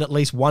can't vote, find at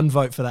least one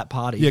vote for that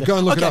party, Yeah, go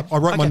and look it up. I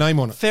wrote my name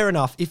on it. Fair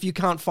enough. If you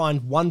can't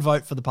find one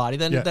vote for the party,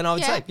 then Yeah. I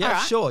would Yeah, say, yeah, all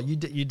right. sure, you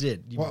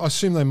did. well, I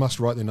assume they must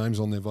write their names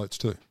on their votes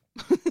too.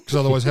 Because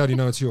otherwise, how do you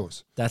know it's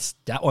yours? That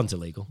one's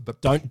illegal. But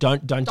don't do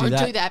that.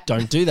 do that.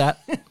 Don't do that.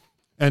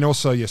 And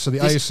also, so the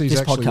ASC is This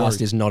actually podcast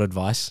worried. is not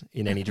advice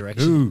in any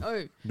direction. No,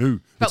 Oh. no.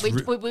 But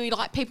It's we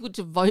like people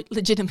to vote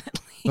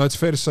legitimately. No, it's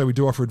fair to say we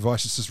do offer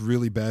advice. It's just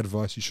really bad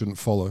advice you shouldn't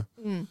follow.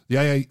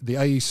 The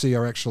AEC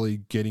are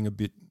actually getting a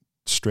bit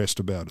stressed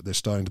about it. They're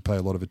starting to pay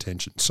a lot of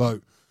attention.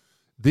 So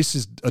this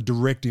is a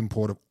direct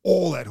import of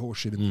all that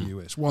horseshit in the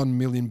US. 1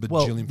 million bajillion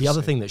Well, percent. the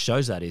other thing that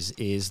shows that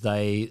is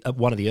they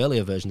one of the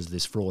earlier versions of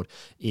this fraud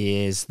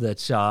is that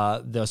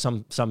there were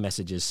some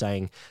messages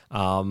saying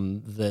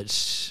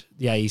that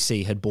the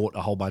AEC had bought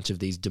a whole bunch of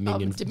these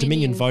Dominion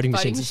Dominion voting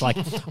voting machines. It's like,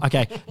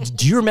 okay,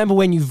 do you remember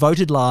when you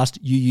voted last?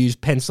 You used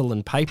pencil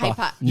and paper,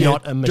 Yeah,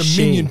 not a machine.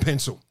 Dominion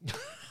pencil.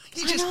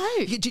 I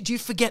know. Do you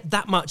forget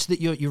that much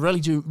that you really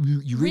do?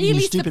 You read Really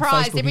your stupid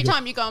surprised Facebook every and go,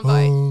 time you go and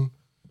vote.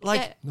 Like,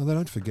 Yeah. No, they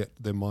don't forget.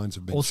 Their minds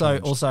have been Also,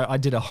 changed. I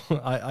did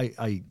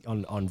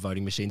on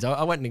voting machines.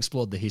 I went and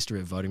explored the history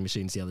of voting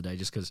machines the other day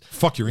just because.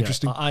 Fuck, you're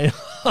interesting. I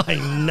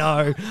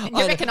know. And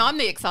you reckon I'm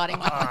the exciting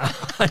one.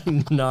 I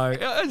know.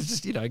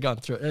 It's just going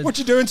through it. What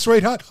you doing,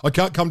 sweetheart? I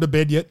can't come to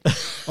bed yet.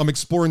 I'm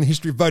exploring the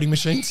history of voting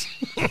machines.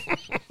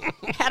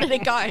 How did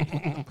it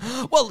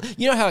go? Well,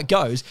 you know how it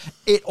goes.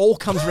 It all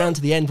comes around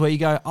to the end where you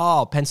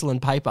go, pencil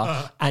and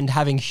paper, and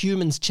having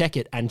humans check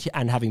it and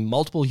having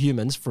multiple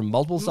humans from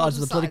multiple sides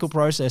of the political sides.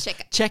 process Check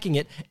it. checking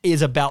it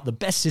is about the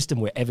best system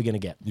we're ever going to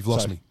get. You've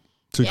lost So, me.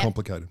 Too Yeah.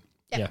 complicated.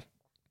 Yeah.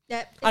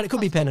 Yeah, And it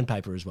could be pen and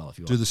paper as well if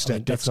you want. Do the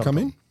stat that's decks not a come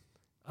in?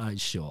 problem.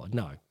 Sure.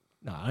 No,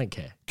 I don't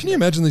care. Can you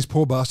imagine these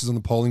poor bastards on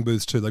the polling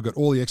booths too? They've got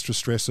all the extra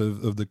stress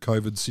of the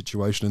COVID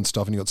situation and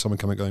stuff, and you got someone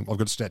coming going, I've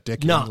got a stat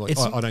deck. No, here. Like,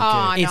 it's- I don't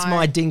Oh, care. It's know.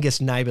 my dingus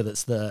neighbour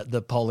that's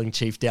the polling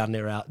chief down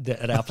there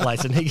at our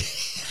place, and he.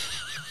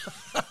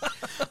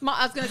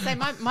 I was going to say,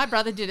 my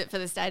brother did it for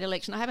the state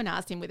election. I haven't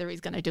asked him whether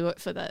he's going to do it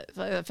for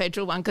the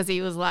federal one because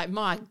he was like,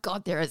 my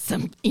God, there are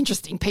some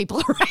interesting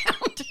people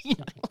around.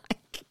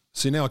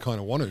 See, now I kind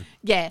of want to.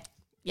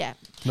 Yeah.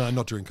 No,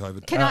 not during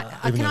COVID. Can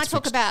Even though I it's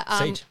talk fixed. about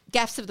Siege.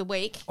 gaffes of the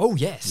week? Oh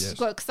yes. Yes.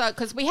 Well, so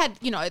because we had,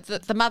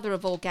 the mother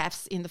of all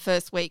gaffes in the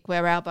first week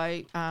where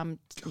Albo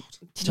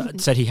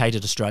Said he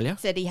hated Australia.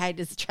 said he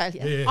hated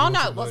Australia. Yeah, he oh, no,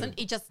 wasn't it wasn't.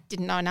 He just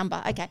didn't know a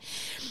number. Okay.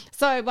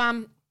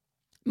 So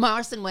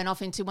Morrison went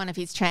off into one of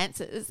his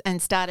trances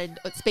and started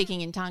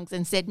speaking in tongues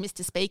and said,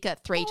 Mr. Speaker,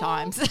 3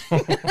 times.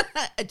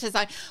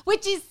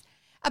 Which is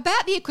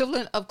About the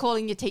equivalent of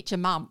calling your teacher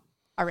mum,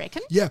 I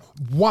reckon. Yeah,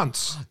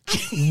 once.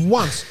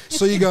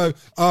 So you go,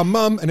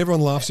 mum, and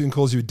everyone laughs at you and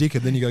calls you a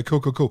dickhead. Then you go,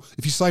 cool.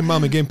 If you say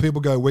mum again, people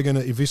go, we're going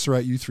to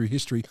eviscerate you through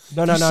history.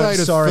 No, if you say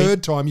it sorry. a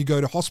third time, you go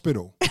to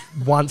hospital.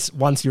 Once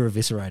you're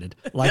eviscerated.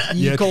 Like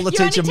you Yeah. call the You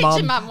only teacher teach mum.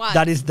 your mum once.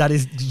 That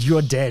is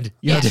you're dead.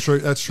 You're That's dead. true.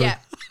 That's true.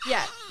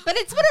 Yeah. But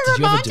it's what it Did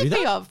you ever reminded do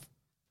me that? of.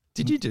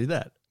 Did you do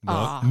that?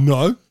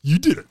 No, you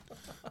did it.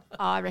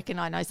 I reckon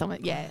I know someone.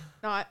 Yeah.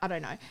 No, I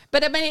don't know.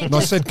 But I mean, it And I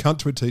just, said cunt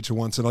to a teacher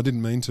once, and I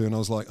didn't mean to, and I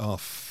was like, oh,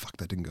 fuck,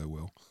 that didn't go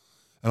well.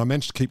 And I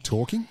managed to keep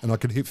talking, and I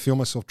could feel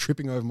myself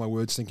tripping over my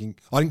words, thinking,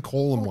 I didn't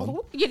call them one.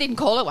 you didn't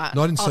call it one.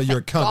 No, I didn't say you're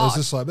a Oh, thank cunt. I was God.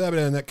 just like, blah, blah,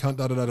 and that cunt,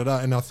 da-da-da-da-da.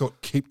 And I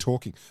thought, keep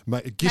talking.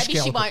 Mate, gish Maybe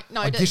she gallop won't it.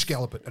 I notice. gish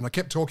gallop it. And I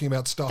kept talking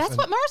about stuff. That's and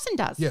what Morrison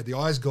does. Yeah, the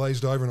eyes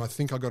glazed over, and I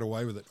think I got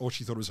away with it. Or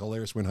she thought it was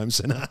hilarious, went home and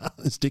said,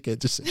 this dickhead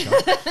just said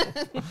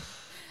cunt.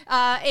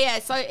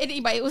 So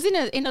anyway, it was in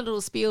a little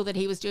spiel that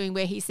he was doing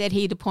where he said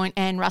he'd appoint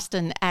Anne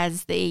Ruston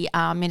as the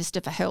Minister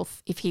for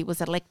Health if he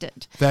was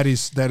elected. That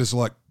is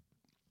like,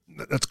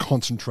 that's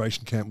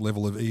concentration camp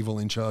level of evil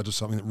in charge of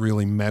something that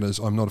really matters.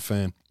 I'm not a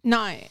fan.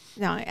 No.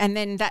 And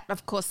then that,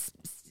 of course,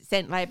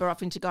 sent Labor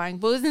off into going,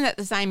 well, isn't that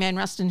the same Anne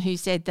Ruston who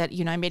said that,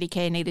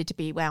 Medicare needed to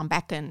be wound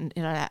back and,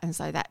 and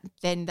so that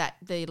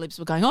the Libs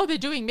were going, oh, they're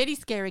doing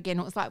Medicare again.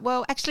 It was like,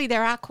 well, actually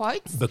there are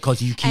quotes.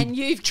 Because you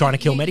keep trying to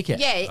kill Medicare.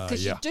 Yeah,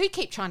 because you do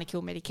keep trying to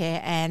kill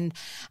Medicare and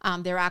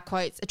there are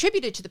quotes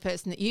attributed to the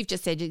person that you've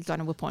just said is going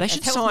to appoint They as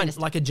should health sign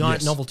minister. like a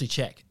giant Yes. novelty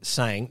check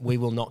saying we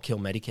will not kill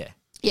Medicare.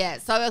 Yeah,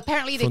 so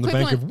apparently the From the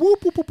bank equivalent... of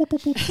whoop, whoop, whoop,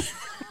 whoop, whoop.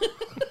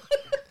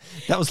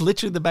 That was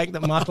literally the bank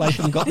that Mark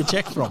Latham got the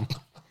check from.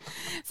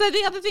 So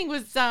the other thing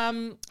was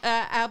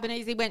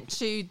Albanese went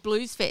to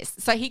Blues Fest.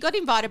 So he got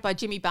invited by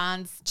Jimmy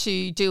Barnes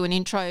to do an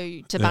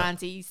intro to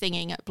Barnesy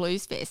singing at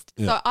Blues Fest.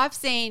 Yeah. So I've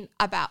seen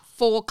about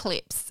 4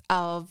 clips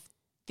of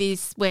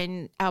this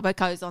when Albo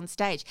goes on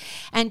stage.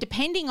 And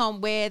depending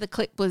on where the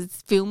clip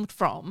was filmed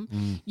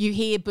from, you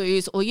hear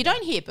boos or you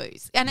don't hear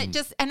boos. And it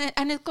just and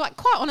it's like,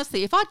 quite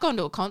honestly, if I'd gone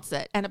to a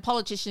concert and a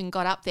politician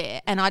got up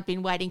there and I'd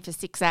been waiting for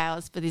 6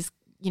 hours for this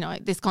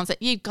this concert,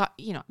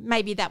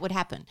 maybe that would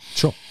happen.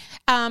 Sure.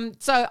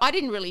 So I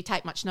didn't really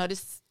take much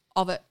notice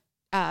of it.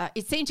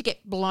 It seemed to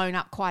get blown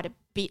up quite a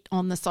bit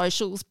on the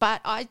socials, but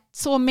I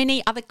saw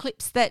many other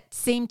clips that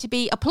seemed to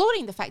be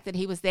applauding the fact that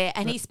he was there.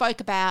 And he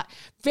spoke about,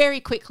 very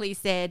quickly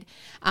said,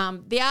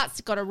 the arts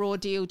got a raw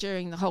deal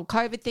during the whole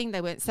COVID thing. They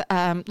weren't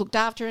looked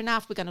after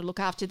enough. We're going to look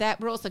after that.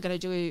 We're also going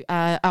to do,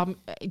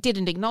 did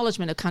an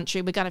acknowledgement of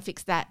country. We're going to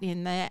fix that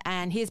in there.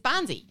 And here's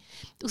Barnesy.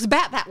 It was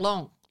about that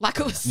long. Like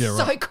it was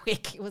so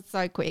quick. It was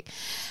so quick.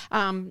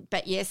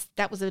 But yes,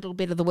 that was a little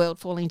bit of the world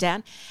falling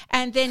down.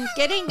 And then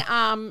getting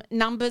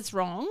numbers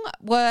wrong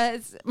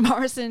was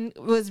Morrison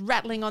was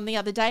rattling on the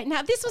other day.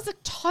 Now, this was a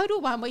total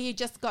one where you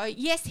just go,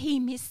 yes, he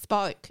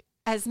misspoke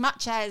as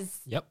much as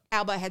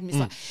Albo had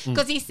misspoke.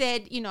 Because he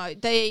said,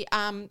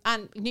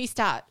 the New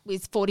Start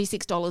was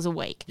 $46 a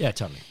week. Yeah,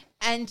 totally.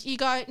 And you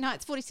go, no,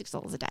 it's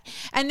 $46 a day.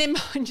 And then,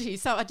 mind you,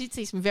 so I did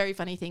see some very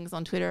funny things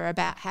on Twitter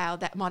about how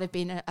that might have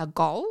been a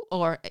goal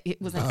or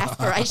it was an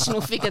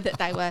aspirational figure that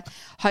they were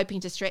hoping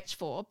to stretch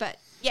for. But,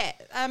 yeah,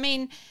 I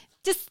mean,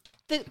 just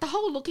the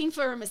whole looking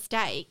for a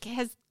mistake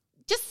has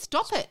just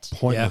stop it.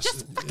 Pointless.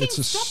 Just fucking it's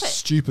a stop it.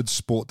 stupid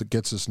sport that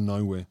gets us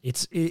nowhere.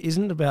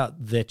 Isn't it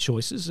about their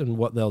choices and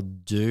what they'll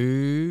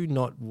do,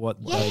 not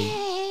what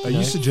they... Are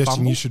you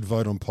suggesting you should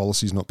vote on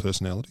policies, not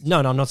personalities?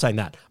 No, I'm not saying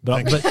that.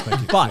 But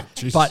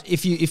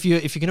if you're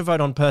going to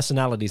vote on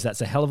personalities,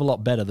 that's a hell of a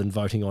lot better than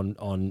voting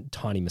on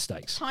tiny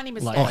mistakes. Tiny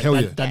mistakes.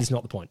 That is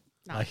not the point.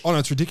 No. Oh no,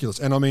 it's ridiculous.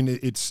 And I mean,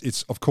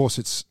 it's of course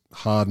it's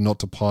hard not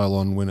to pile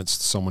on when it's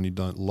someone you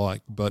don't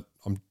like, but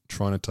I'm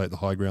trying to take the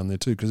high ground there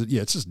too because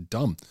it's just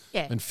dumb.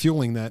 Yeah. And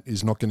fueling that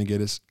is not going to get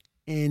us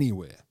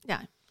anywhere. No,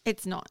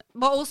 it's not.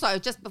 But also,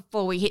 just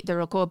before we hit the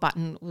record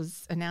button, it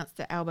was announced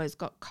that Albo's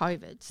got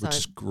COVID. So Which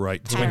is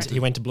great. He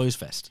went to Blues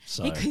Fest.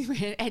 So.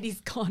 and he's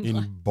gone.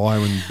 In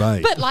Byron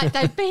Bay. But like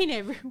they've been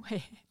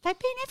everywhere. They've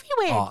been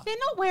everywhere. Oh. They're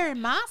not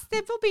wearing masks.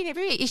 They've all been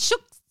everywhere. He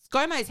shook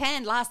ScoMo's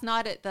hand last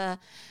night at the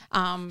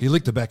he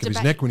licked the back of his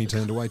debate. neck when he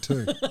turned away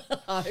too.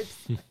 Oh,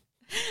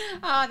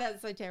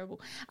 that's so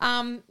terrible.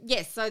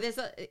 Yes, so there's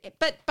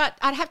but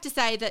I'd have to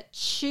say that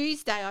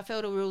Tuesday I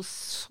felt a real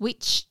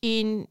switch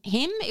in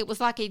him. It was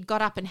like he'd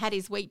got up and had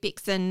his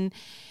Weet-Bix and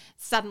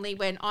suddenly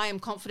when I am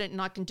confident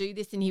and I can do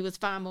this, and he was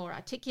far more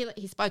articulate.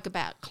 He spoke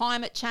about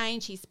climate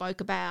change. He spoke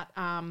about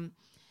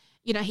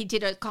he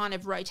did a kind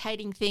of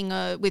rotating thing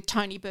with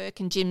Tony Burke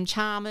and Jim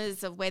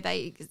Chalmers of where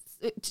they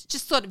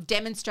just sort of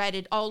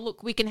demonstrated, oh,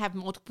 look, we can have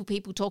multiple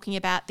people talking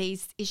about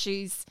these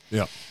issues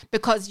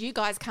because you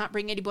guys can't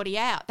bring anybody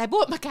out. They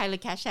brought Michaela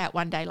Cash out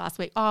one day last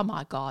week. Oh,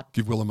 my God.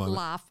 Give Will a moment.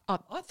 Laugh. Oh,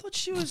 I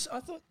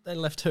thought they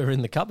left her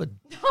in the cupboard.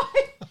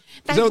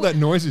 Is that what that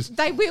noise is?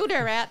 They wheeled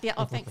her out.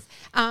 Thanks.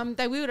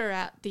 They wheeled her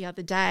out the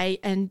other day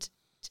and...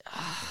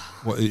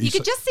 you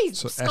could just see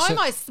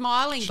ScoMo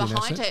smiling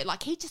behind her.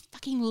 Like, he just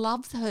fucking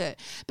loves her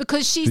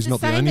because she's the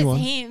same as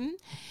him.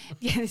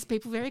 Yeah, there's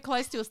people very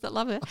close to us that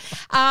love her.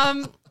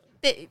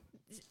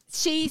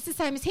 she's the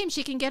same as him.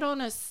 She can get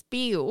on a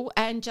spiel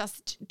and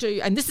just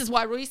do, and this is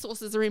why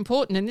resources are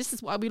important, and this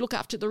is why we look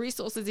after the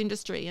resources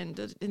industry, and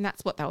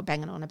that's what they were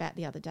banging on about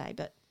the other day.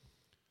 But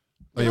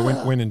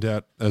when in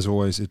doubt, as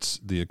always, it's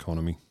the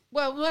economy.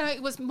 well,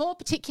 it was more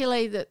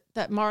particularly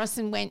that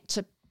Morrison went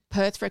to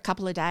Perth for a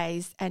couple of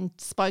days and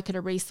spoke at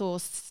a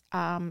resource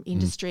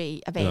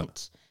industry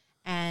event.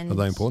 And Are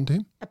they important to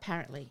him?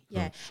 Apparently,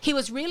 yeah. He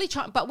was really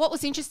trying, but what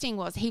was interesting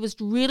was he was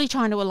really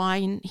trying to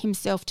align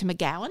himself to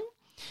McGowan,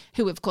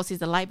 who of course is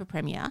the Labor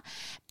Premier,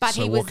 but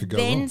So he what was could go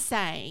then wrong?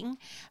 saying,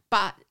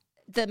 but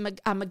the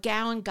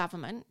McGowan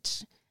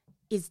government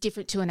is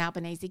different to an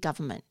Albanese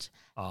government.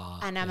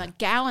 And a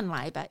McGowan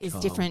Labor is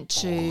different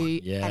to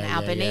an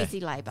Albanese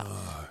Labor.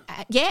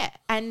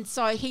 And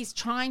so he's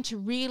trying to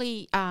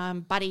really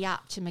buddy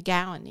up to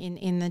McGowan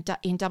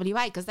in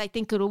WA because they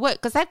think it'll work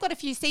because they've got a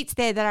few seats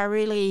there that are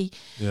really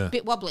a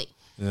bit wobbly.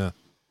 Yeah.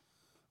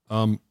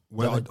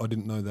 Well, I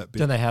didn't know that bit.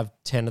 Don't they have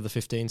 10 of the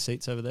 15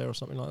 seats over there or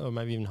something like that, or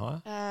maybe even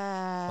higher?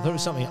 I thought it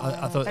was something.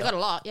 I thought They got a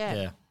lot,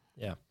 yeah.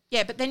 Yeah.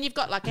 Yeah, but then you've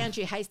got like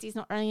Andrew Hastie's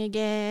not running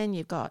again.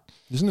 You've got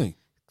Isn't he?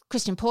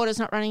 Christian Porter's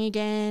not running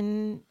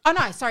again. Oh,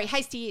 no, sorry,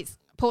 Hastie is.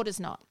 Porter's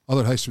not. I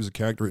thought Hasty was a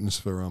character witness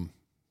for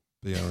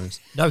BRS.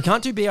 No, we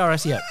can't do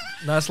BRS yet.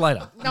 No, it's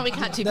later. No, we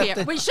can't do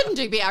BRS. We shouldn't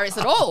do BRS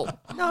at all.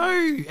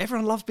 No,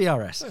 everyone loved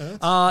BRS.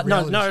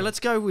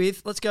 reality show.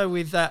 Let's go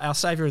with our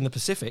saviour in the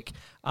Pacific.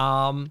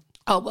 Oh,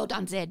 well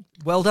done, Zed.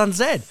 Well done,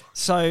 Zed.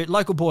 So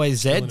local boy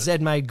Zed.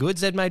 Zed made good.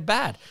 Zed made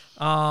bad.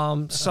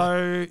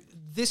 So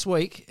this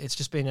week it's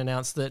just been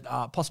announced that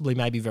possibly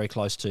maybe very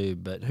close to,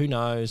 but who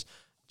knows?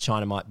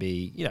 China might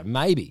be,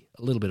 maybe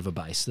a little bit of a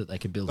base that they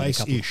could build in a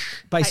couple.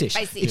 Base-ish. Base-ish.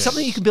 It's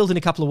something you can build in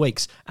a couple of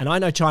weeks, and I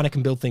know China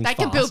can build things They fast.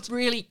 can build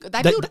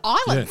they build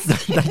islands.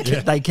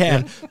 They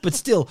can, but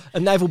still, a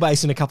naval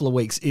base in a couple of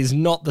weeks is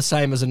not the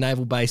same as a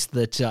naval base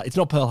that it's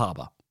not Pearl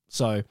Harbor.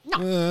 So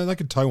They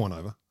could tow one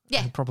over.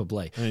 Yeah.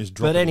 probably. And just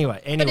drop But it.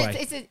 anyway, But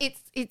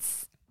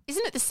it's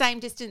isn't it the same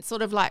distance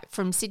sort of like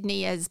from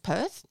Sydney as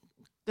Perth?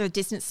 The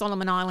distance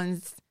Solomon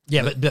Islands.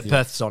 yeah, but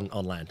Perth's on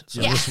land.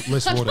 So Yeah.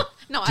 Less water.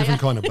 No,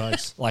 Different kind of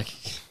base.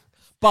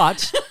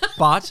 But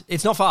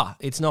it's not far.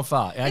 It's not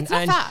far. And, It's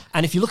not far.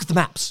 And if you look at the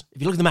maps,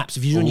 if you're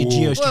doing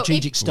your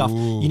geostrategic stuff,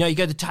 you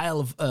go the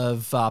tail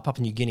of Papua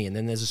New Guinea, and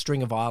then there's a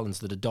string of islands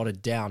that are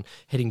dotted down,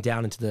 heading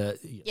down into the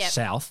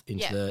south,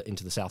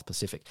 into the South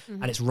Pacific,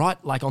 and it's right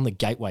like on the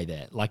gateway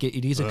there. Like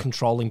it is a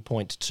controlling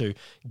point to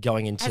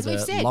going into As we've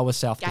the said, lower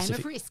South game of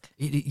Pacific. risk.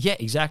 Yeah,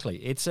 exactly.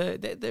 It's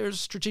there's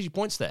strategic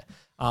points there.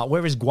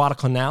 Where is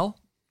Guadalcanal?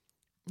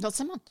 Not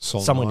someone.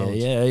 Somewhere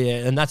near,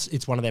 yeah, and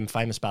it's one of them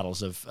famous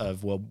battles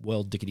of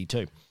World Dickety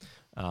 2.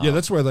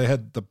 That's where they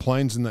had the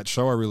planes in that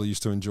show I really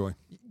used to enjoy.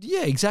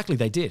 Yeah, exactly,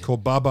 they did.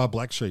 Called Bar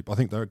Black Sheep. I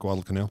think they're at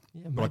Guadalcanal,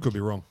 but I could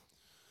be wrong.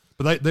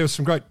 But there were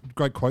some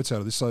great quotes out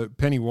of this. So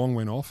Penny Wong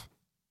went off.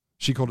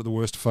 She called it the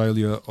worst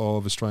failure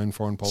of Australian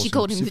foreign policy. She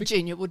called in him the the Pacific.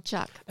 junior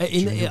woodchuck.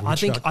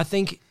 I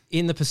think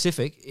in the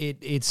Pacific,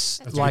 it's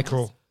like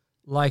cool.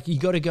 Like you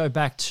got to go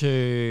back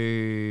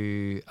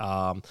to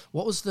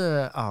what was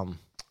the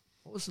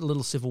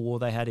little civil war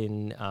they had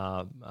in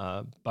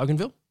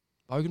Bougainville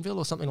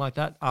or something like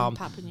that.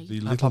 Papua New The Guinea.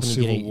 Little Papua New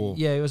Civil Guinea. War.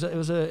 Yeah, it was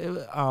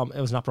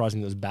an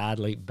uprising that was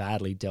badly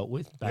dealt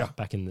with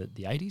back in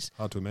the 80s.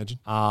 Hard to imagine.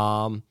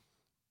 That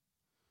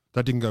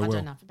didn't go I well.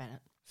 don't know about it.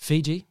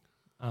 Fiji,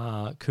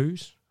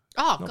 coups.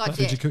 Oh, God, yeah.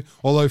 Fiji coup.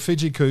 Although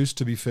Fiji coups,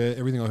 to be fair,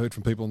 everything I heard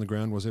from people on the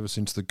ground was ever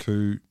since the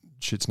coup,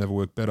 shit's never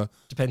worked better.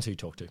 Depends who you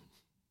talk to.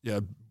 Yeah.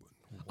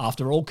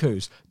 After all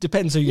coups,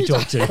 depends who you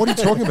talk to. What are you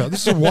talking about?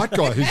 This is a white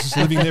guy who's just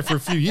living there for a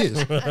few years.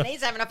 And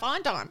he's having a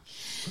fine time.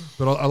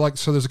 But I like,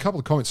 so there's a couple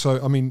of comments.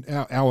 So, I mean,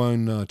 our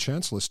own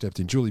Chancellor stepped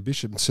in, Julie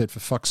Bishop, and said, for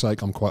fuck's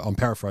sake, I'm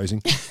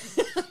paraphrasing,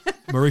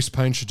 Maurice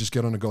Payne should just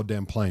get on a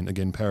goddamn plane.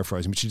 Again,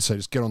 paraphrasing, but she'd say,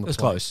 just get on the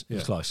plane. It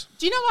was close.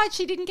 Do you know why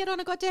she didn't get on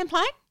a goddamn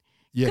plane?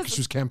 Yeah, because she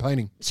was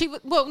campaigning.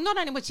 Not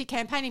only was she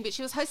campaigning, but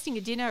she was hosting a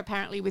dinner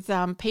apparently with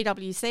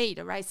PwC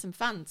to raise some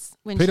funds.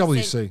 When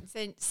PwC,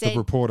 sent the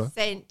reporter.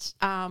 Sent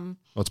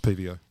It's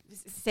PVO.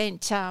 Zed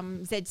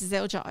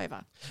Zelja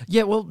over.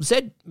 Yeah, well,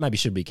 Zed maybe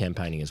should be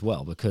campaigning as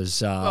well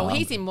because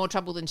He's in more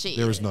trouble than she.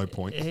 There is no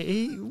point.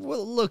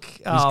 Look,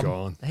 he's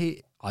gone.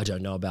 I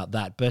don't know about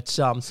that, but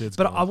Zed's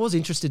gone. I was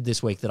interested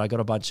this week that I got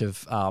a bunch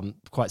of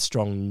quite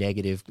strong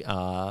negative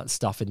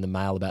stuff in the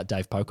mail about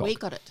Dave Pocock. We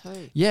got it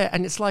too. Yeah,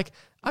 and it's like,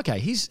 okay,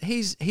 he's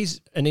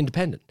an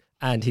independent.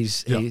 And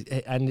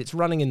and it's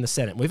running in the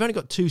Senate. We've only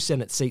got 2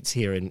 Senate seats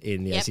here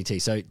in the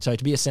ACT. So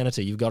to be a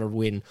senator, you've got to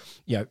win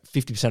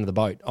 50% of the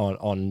vote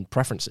on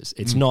preferences.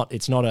 It's not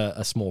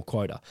a small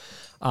quota.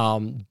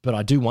 But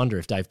I do wonder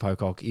if Dave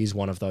Pocock is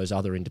one of those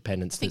other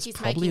independents that's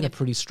probably in a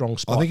pretty strong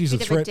spot. I think he's a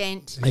Bit of a threat.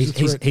 dent.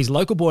 He's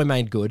local boy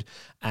made good,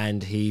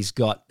 and he's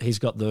got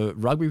the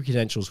rugby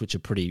credentials, which are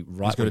pretty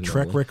right. He's got a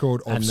track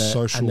record of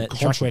social track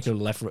conscience.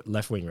 record,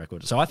 left wing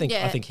record. So I think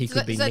he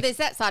could be. So there's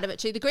that side of it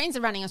too. The Greens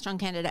are running a strong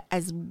candidate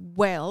as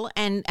well,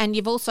 and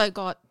you've also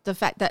got the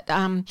fact that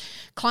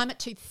Climate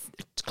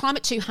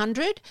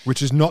 200,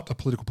 Which is not a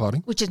political party.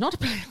 which is not a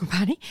political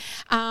party,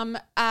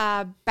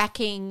 are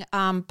backing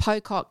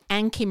Pocock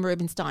and Kim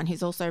Rubenstein,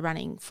 who's also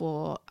running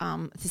for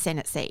the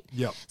Senate seat.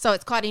 Yep. So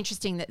it's quite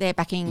interesting that they're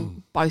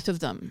backing both of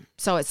them.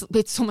 So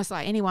it's almost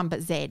like anyone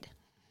but Zed.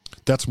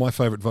 That's my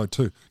favourite vote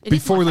too. It is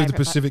Before my we leave the favourite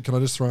vote. Pacific, can I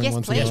just throw in Yes,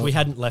 one please. thing? Yes, we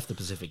hadn't left the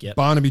Pacific yet.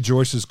 Barnaby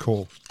Joyce's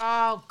call.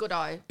 Oh,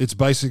 good-o. It's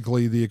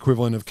basically the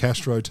equivalent of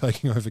Castro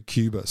taking over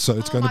Cuba. So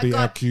it's Oh going to my be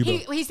our God. Cuba.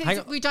 He says Hang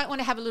on. we don't want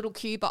to have a little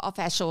Cuba off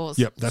our shores.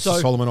 Yep, that's So- the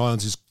Solomon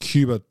Islands is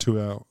Cuba to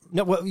our...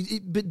 No, well,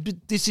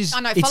 but this is I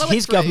know, it's follow it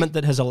his through. government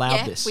that has allowed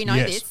Yeah, this. we know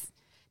Yes. this.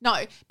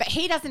 No, but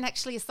he doesn't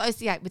actually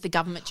associate with the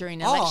government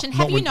during an Oh. election. Have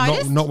Not you when,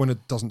 noticed? not when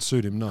it doesn't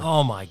suit him, no.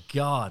 Oh my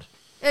God!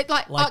 Like,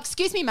 Like- oh,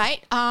 excuse me, mate.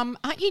 Aren't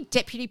you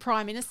deputy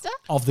prime minister?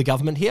 Of the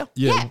government here.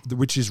 yeah.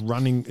 Which is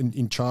running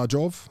in charge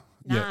of.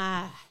 Yeah.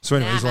 Nah. So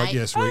anyway, he's Nah, like, mate.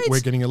 yes, No, we're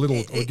it's- getting a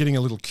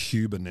little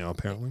Cuba now,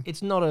 apparently.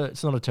 It's not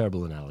a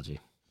terrible analogy.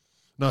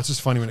 No, it's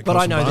just funny when it But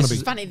comes I know from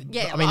this Barnaby. is- Funny,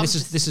 yeah. I mean, I'm this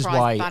is- just this is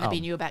surprised why,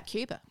 Barnaby knew about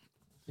Cuba.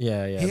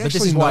 Yeah, He But this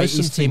actually is why knows some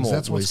East things. Timor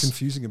That's what's was.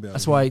 confusing about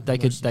That's him. why He they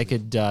knows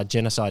could some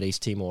genocide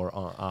East Timor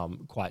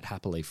quite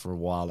happily for a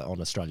while on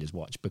Australia's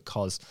watch,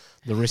 because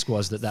the risk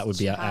was that would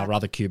be our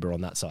other Cuba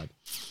on that side.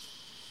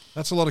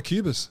 That's a lot of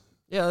Cubas.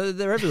 Yeah,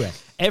 they're everywhere.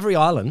 Every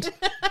island. Do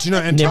you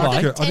know Nearby.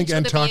 Antarctica? I think Potential to be a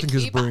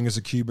Antarctica's Cuba. brewing as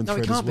a Cuban No, it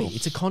threat can't as be. well.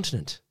 It's a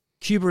continent.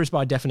 Cuba is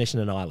by definition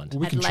an island.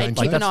 We can Adelaide, change keep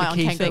Like, an that. that's eye the on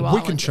key Kangaroo thing. We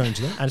Island. can change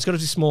that. And it's got to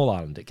be a small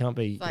island. It can't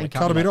be. Like- it Cut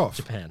can't a be bit like off.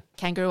 Japan.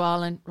 Kangaroo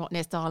Island,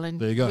 Rottnest Island,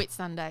 There you go.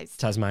 Whitsundays.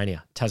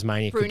 Tasmania could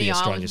be Brunei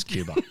Australia's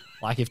Island. Cuba.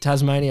 Like if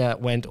Tasmania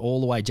went all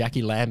the way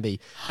Jackie Lambie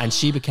and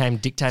she became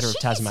dictator of Jeez,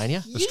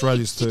 Tasmania.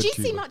 Australia's Did third you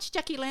see Cuba. much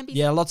Jackie Lambie?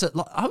 Yeah, lots of.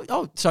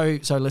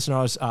 So listener,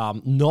 I was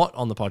not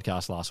on the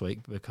podcast last week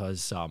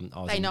because I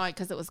was. They know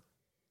because it was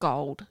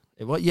gold.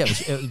 It was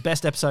the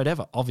best episode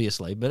ever,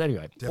 obviously. But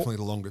anyway, Definitely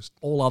the longest.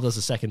 all others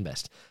are second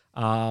best.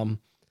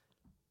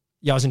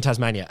 Yeah, I was in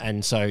Tasmania,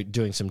 and so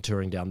doing some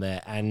touring down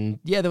there. And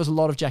yeah, there was a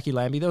lot of Jackie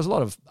Lambie. There was a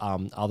lot of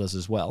others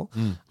as well.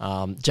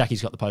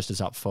 Jackie's got the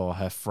posters up for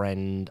her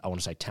friend, I want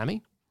to say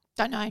Tammy.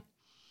 Don't know. I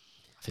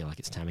feel like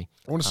it's Tammy.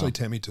 I want to say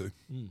Tammy too.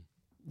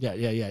 Yeah.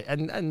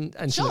 And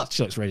she, Sure.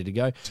 looks ready to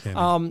go.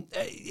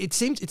 It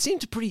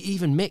seemed a pretty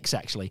even mix,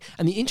 actually.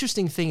 And the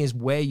interesting thing is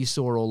where you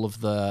saw all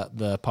of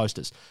the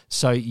posters.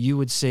 So you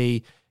would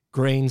see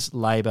Greens,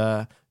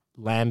 Labor,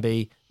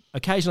 Lambie,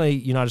 occasionally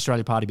United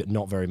Australia Party, but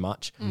not very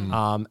much,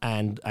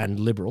 and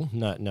Liberal,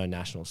 no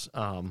Nationals.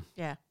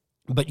 Yeah.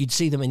 But you'd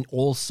see them in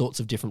all sorts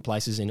of different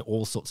places, in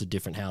all sorts of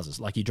different houses.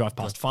 Like you drive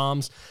past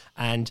farms,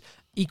 and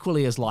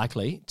equally as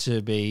likely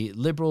to be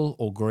Liberal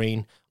or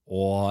Green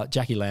or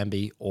Jackie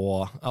Lambie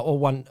or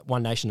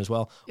One Nation as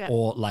well, Yeah.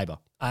 or Labor.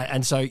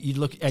 And so you'd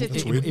look, and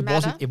Does it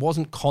matter?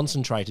 wasn't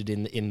concentrated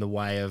in the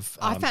way of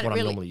I what found I'm it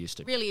really, normally used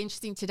to. really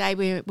interesting today.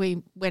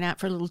 We went out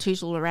for a little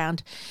tootle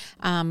around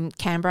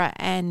Canberra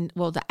and,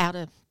 well, the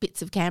outer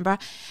bits of Canberra.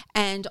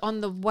 And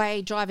on the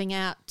way driving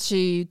out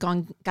to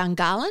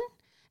Gungahlin,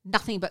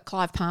 nothing but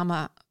Clive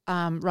Palmer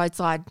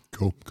roadside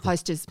Cool.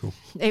 posters.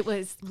 It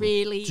was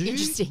really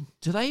interesting.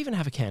 Do they even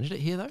have a candidate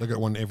here, though? They got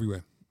one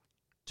everywhere.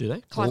 Do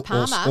they? Clive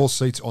Palmer. All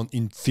seats on.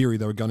 In theory,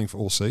 they were gunning for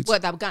all seats. Well,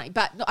 they were going,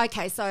 but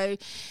okay. So,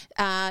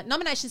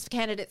 nominations for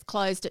candidates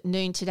closed at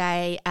noon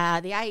today.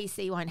 The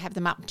AEC won't have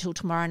them up until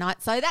tomorrow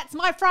night. So that's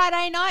my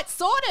Friday night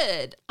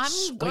sorted.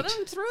 I'm got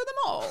them through them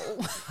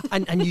all.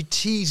 And you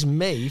tease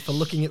me for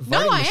looking at No,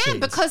 voting I machines. am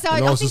because and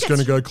I I was think just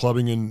going to it's, go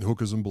clubbing and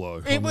hookers and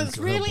blow. it was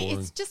really,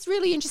 it's just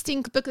really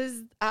interesting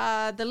because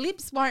the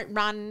Libs won't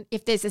run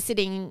if there's a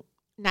sitting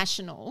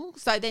national.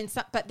 So then,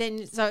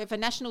 so if a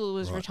national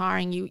was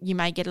retiring, you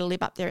may get a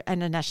Lib up there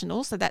and a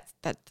national. So that's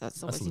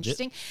always legit.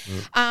 interesting.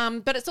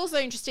 But it's also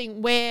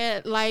interesting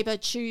where Labor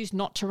choose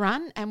not to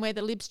run and where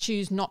the Libs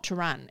choose not to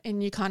run,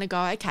 and you kind of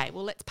go, okay,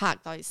 well, let's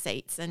park those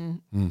seats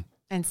and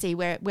see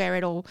where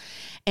it all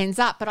ends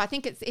up. But I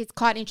think it's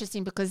quite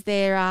interesting because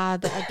there are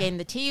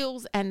the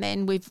Teals, and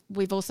then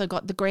we've also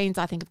got the Greens.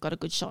 I think have got a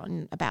good shot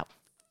in about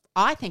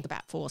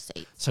 4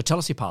 seats. So tell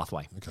us your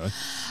pathway. Okay.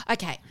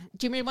 Okay.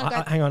 Do you really want to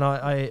go? Hang on.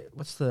 I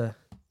what's the?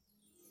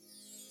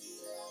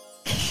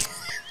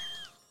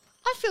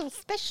 I feel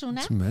special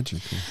now. It's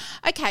magical.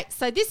 Okay,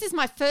 so this is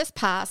my first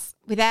pass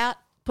without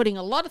putting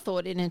a lot of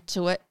thought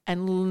into it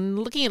and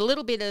looking at a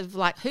little bit of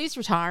like who's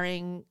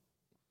retiring,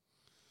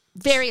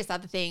 various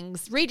other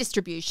things,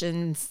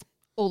 redistributions,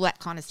 all that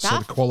kind of So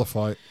stuff. to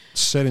qualify,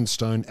 set in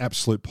stone,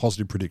 absolute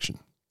positive prediction.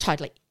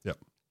 Totally. Yep.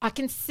 I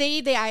can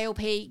see the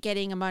ALP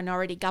getting a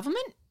minority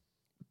government,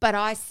 but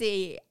I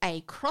see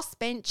a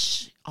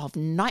crossbench of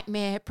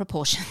nightmare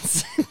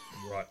proportions.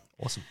 Right.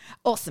 Awesome.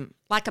 Awesome.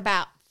 Like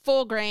about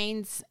 4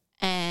 Greens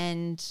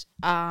and,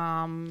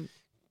 So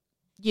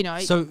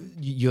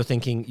you're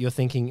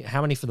thinking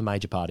how many for the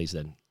major parties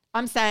then?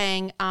 I'm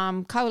saying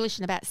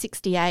Coalition about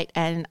 68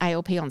 and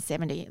ALP on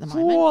 70 at the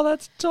moment. Oh,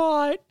 that's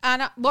tight.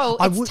 And well,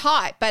 I it's would-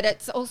 tight, but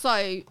it's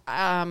also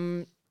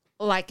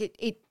like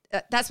it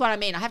that's what I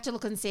mean. I have to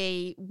look and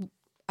see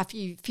a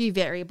few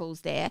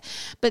variables there,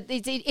 but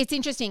it's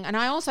interesting. And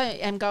I also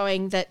am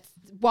going that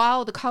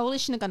while the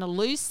coalition are going to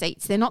lose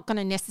seats, they're not going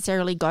to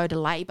necessarily go to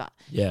Labor.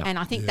 Yeah. And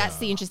I think that's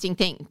the interesting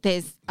thing.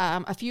 There's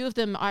a few of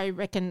them, I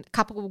reckon, a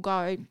couple will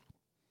go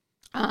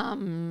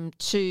one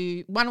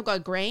will go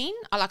Green.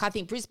 I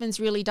think Brisbane's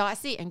really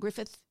dicey, and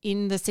Griffith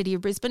in the city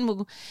of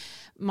Brisbane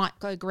might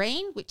go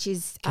Green, which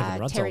is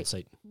Kevin Rudd's Terry, old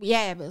seat.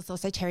 Yeah, but it's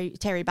also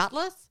Terry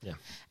Butler's. Yeah.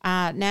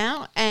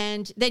 Now,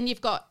 and then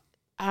you've got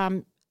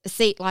a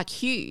seat like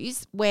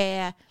Hughes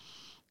where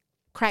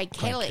Craig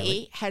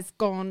Kelly has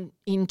gone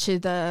into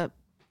the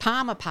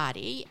Palmer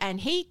party,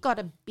 and he got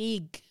a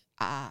big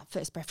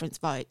first preference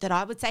vote that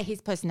I would say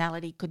his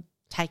personality could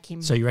take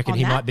him. So you reckon on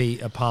he that. might be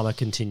a Palmer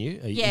continue,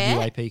 a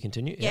UAP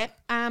continue? Yeah.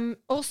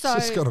 Also,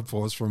 Just got to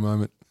pause for a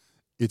moment.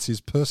 It's his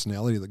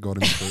personality that got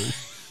him through.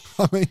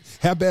 I mean,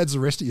 how bad's the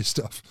rest of your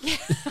stuff?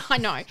 I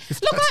know.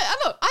 Look,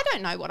 I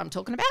don't know what I'm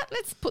talking about.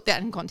 Let's put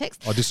that in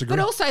context. I disagree.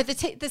 But also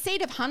the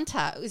seat of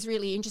Hunter was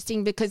really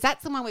interesting because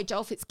that's the one where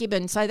Joel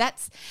Fitzgibbon. So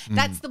that's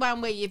the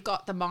one where you've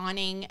got the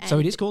mining. And So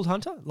it is called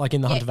Hunter, like in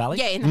the Hunter Valley?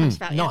 Yeah, in the Hunter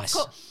Valley. Nice.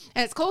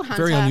 It's called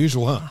Hunter. Very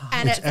unusual, huh?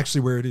 And it's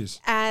actually where it is.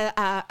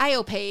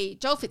 ALP,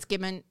 Joel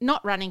Fitzgibbon,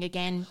 not running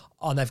again.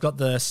 Oh, and they've got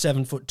the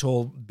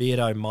 7-foot-tall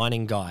beardo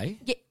mining guy.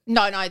 Yeah,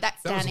 no,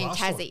 that's That down was in last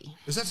Tassie. one.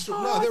 Is that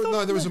still?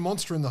 No, there was a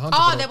monster in the Hunter.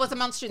 Oh, but there was a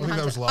monster in the I think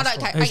Hunter. that was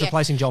last one. Who's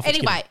replacing Joel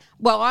Fitzgibbon? Anyway,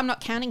 well, I'm not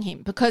counting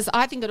him because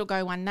I think it'll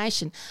go One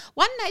Nation.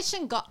 One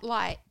Nation got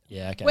well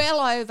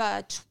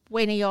over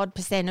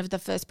 20-odd% of the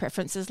first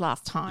preferences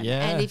last time.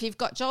 Yeah. And if you've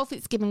got Joel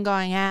Fitzgibbon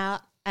going out,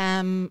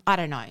 I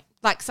don't know.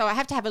 So I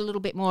have to have a little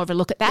bit more of a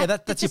look at that. Yeah,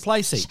 that's your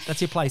play seat.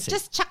 That's your play seat.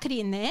 Just chuck it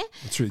in there.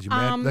 That's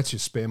right. That's your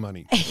spare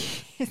money.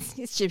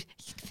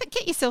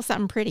 Get yourself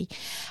something pretty.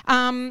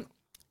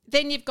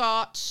 Then you've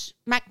got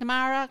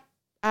McNamara,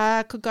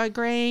 could go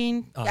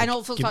Green. And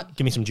all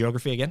give me some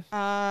geography again.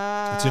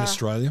 It's in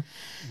Australia.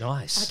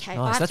 Nice. Okay,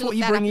 nice. That's what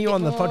you bring you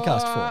on the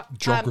podcast for.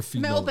 Geography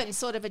Melbourne, knowledge.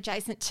 sort of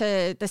adjacent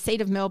to the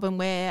seat of Melbourne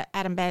where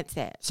Adam Bant's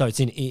at. So it's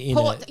in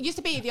Port, it used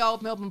to be the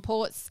old Melbourne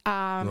Ports.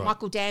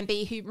 Michael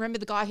Danby, who remember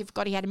the guy who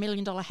forgot he had $1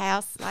 million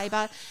house,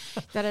 Labor.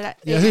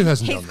 Yeah, who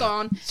hasn't He's done that?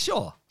 gone.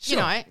 Sure. You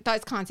know,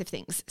 those kinds of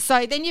things.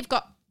 So then you've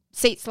got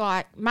seats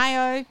like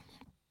Mayo,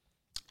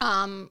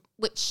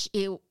 which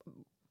he'll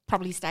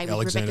probably stay with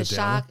Alexander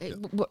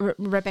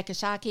Rebecca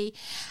Sharkey.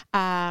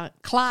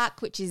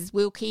 Clark, which is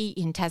Wilkie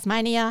in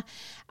Tasmania.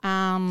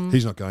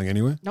 He's not going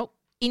anywhere. Nope.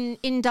 In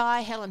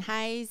Indi, Helen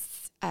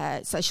Hayes,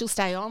 so she'll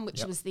stay on,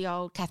 which was the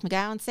old Kath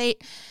McGowan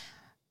seat.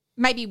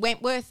 Maybe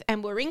Wentworth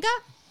and Warringah.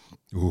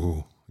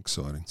 Ooh,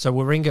 exciting. So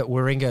Warringah,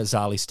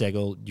 Zali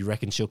Steggall, you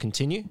reckon she'll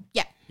continue?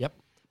 Yeah. Yep.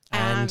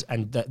 This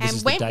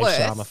is Wentworth, the Dave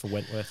Sharma for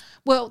Wentworth.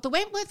 Well, the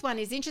Wentworth one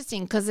is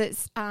interesting because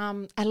it's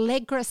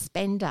Allegra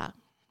Spender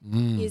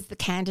is the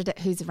candidate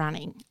who's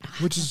running.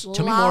 Which is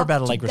Tell me more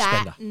about Allegra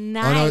Spender. Name.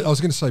 I know. I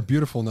was going to say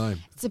beautiful name.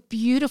 It's a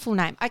beautiful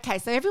name. Okay,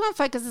 so everyone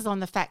focuses on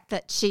the fact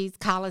that she's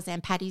Carla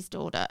Zampatti's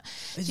daughter.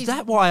 Is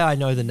that why I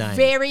know the name?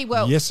 Very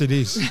well. Yes, it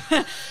is.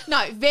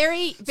 No,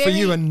 very, very. For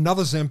you,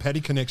 another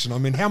Zampatti connection. I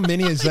mean, how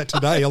many is that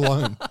today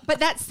alone?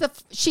 But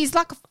she's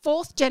like a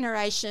fourth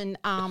generation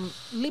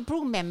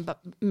Liberal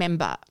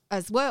member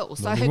as well.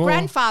 So her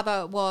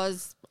grandfather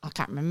was, I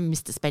can't remember,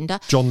 Mr. Spender.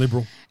 John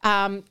Liberal.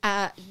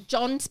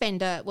 John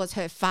Spender was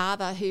her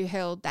father who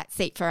held that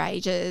seat for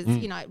ages.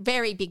 You know,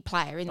 very big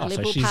player in the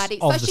Liberal she's Party.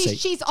 of So the seat.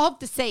 she's of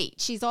the seat.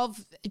 She's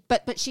of,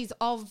 but she's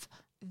of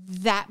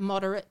that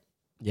moderate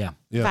Yeah.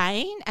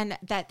 vein, and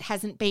that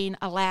hasn't been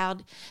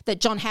allowed, that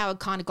John Howard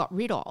kind of got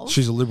rid of.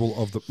 She's a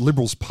Liberal of the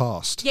Liberals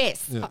past.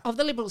 Yes, of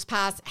the Liberals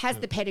past, has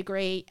the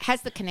pedigree,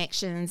 has the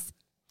connections,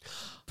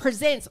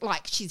 presents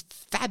like she's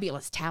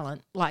fabulous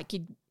talent, like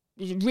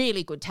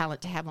really good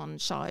talent to have on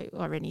show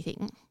or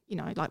anything, you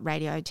know, like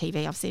radio,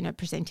 TV. I've seen her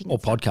presenting. Or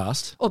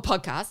podcast. Or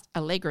podcast,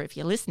 Allegra, if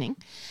you're listening.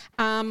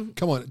 Come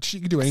on, she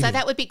can do anything. So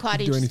that would be quite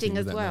She can do interesting anything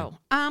as with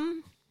that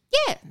well.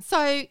 Yeah,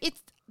 so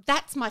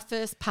that's my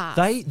first part.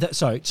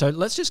 So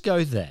let's just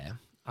go there.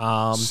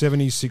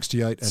 70,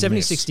 68 and 70,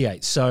 Mess.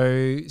 68.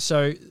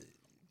 So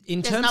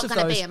in There's terms not of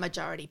going to those, be a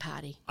majority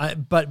party.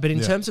 but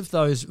in terms of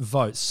those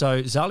votes,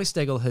 so Zali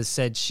Steggall has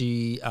said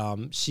she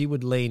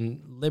would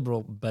lean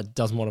Liberal but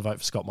doesn't want to vote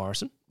for Scott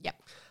Morrison.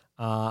 Yep.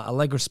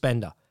 Allegra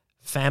Spender,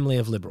 family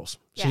of Liberals.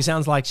 Yeah. She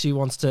sounds like she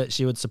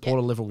would support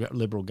a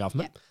Liberal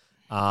government.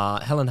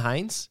 Helen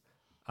Haynes.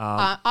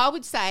 I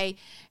would say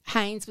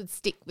Haynes would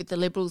stick with the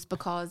Liberals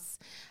because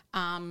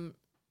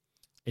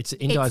It's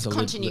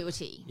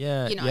continuity.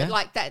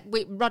 Like that.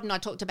 Rod and I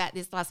talked about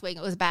this last week.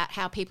 It was about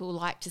how people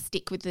like to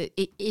stick with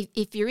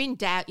if you're in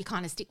doubt, you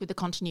kind of stick with the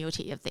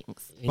continuity of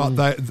things.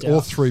 But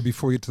all three,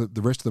 before we get to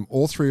the rest of them,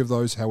 all three of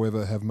those,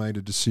 however, have made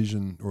a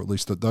decision, or at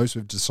least that those who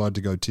have decided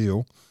to go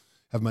teal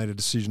have made a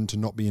decision to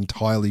not be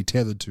entirely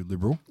tethered to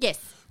Liberal. Yes.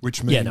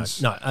 Which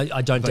means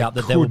I don't they doubt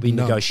that there will be could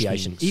nudge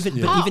negotiation. things.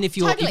 Even if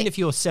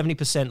you're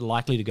 70%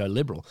 likely to go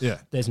Liberal,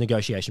 there's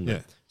negotiation room.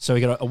 Yeah. So we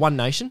got a One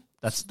Nation.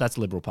 That's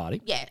Liberal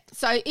Party. Yeah.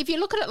 So if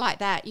you look at it like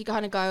that, you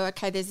kind of go,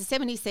 okay, there's a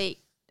 70-seat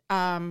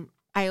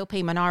ALP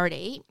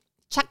minority.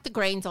 Chuck the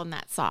Greens on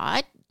that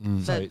side. for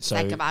the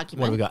sake of argument.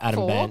 What have we got? Adam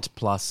 4. Bant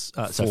plus,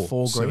 so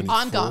 4 Green.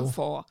 I'm going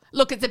 4.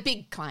 Look, it's a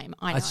big claim.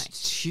 I know.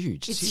 It's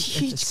huge. It's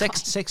huge.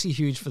 Sexy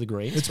huge for the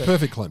Greens. It's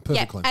perfect claim.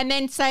 Perfect claim. And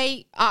then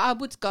say, I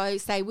would go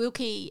say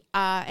Wilkie,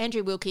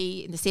 Andrew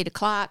Wilkie in the seat of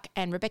Clark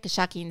and Rebecca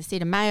Sharkey in the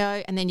seat of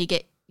Mayo, and then you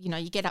get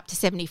up to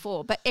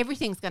 74. But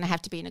everything's going to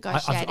have to be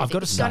negotiated. I've got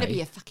to it's say, going to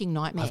be a fucking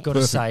nightmare. I've got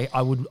to say,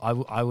 I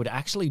would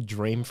actually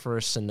dream for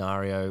a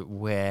scenario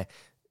where,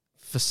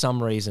 for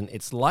some reason,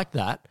 it's like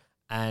that,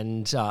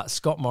 and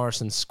Scott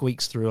Morrison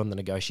squeaks through on the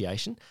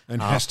negotiation And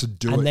has to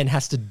do it. and then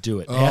has to do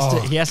it. Oh,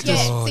 he has to.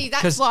 Yeah, see,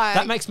 that's 'cause why-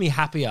 that makes me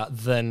happier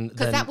than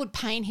Because that would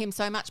pain him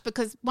so much.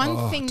 Because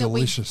one thing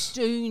delicious.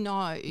 that we do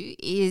know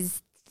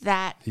is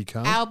that He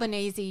can't?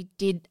 Albanese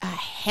did a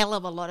hell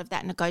of a lot of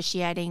that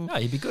negotiating No,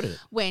 he'd be good at it.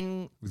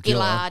 when With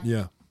Gillard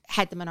yeah.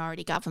 had the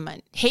minority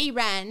government. He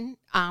ran.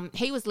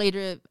 He was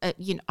leader.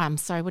 I'm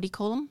sorry. What do you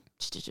call him?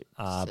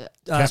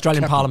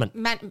 Australian Parliament.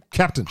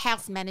 Captain.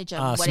 House manager.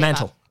 Whatever.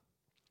 Smantle.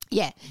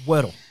 Yeah.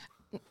 Wordle.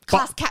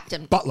 Class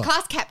captain. Butler.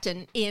 Class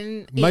captain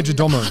in Major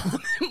Domo.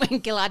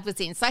 when Gillard was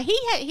in. So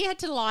he had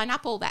to line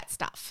up all that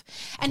stuff.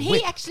 And he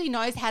Whip. actually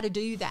knows how to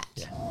do that.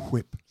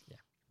 Whip.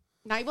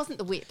 No, he wasn't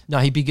the whip. No,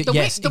 he'd be good. The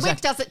Yes, whip, the whip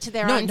exactly. does it to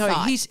their No, own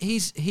side.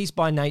 he's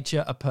by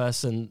nature a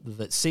person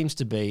that seems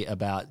to be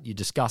about you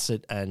discuss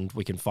it and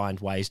we can find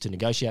ways to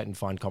negotiate and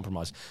find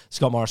compromise.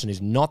 Scott Morrison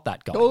is not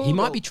that guy. Oh, he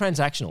might no. be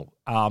transactional,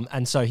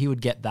 and so he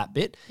would get that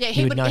bit. Yeah,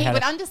 he would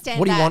understand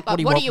what do you that, want? but What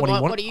do you what want? do you What do you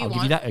want? want? What do you I'll give you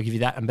want? that. I'll give you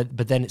that. And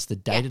but then it's the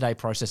day-to-day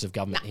process of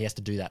government. He has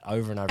to do that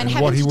over and over. And again.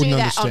 having What he to do wouldn't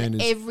that on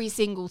understand is- every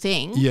single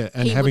thing. Yeah,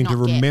 and he having would to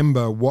not get.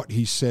 remember what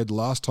he said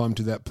last time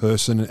to that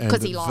person, and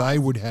 'Cause that he lies. they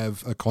would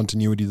have a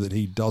continuity that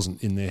he doesn't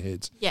in their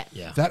heads. Yeah.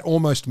 Yeah. That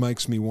almost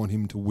makes me want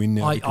him to win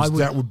now because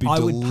that would be I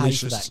delicious. would pay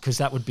for that because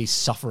that would be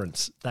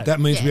sufferance. That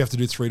means Yeah. we have to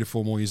do 3 to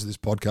 4 more years of this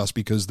podcast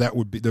because there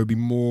would be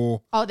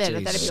more. Oh, that'd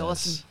be Jesus.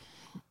 awesome.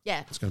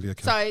 Yeah. It's going to be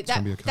okay. So It's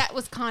gonna be okay. that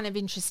was kind of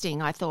interesting,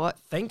 I thought.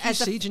 Thank you,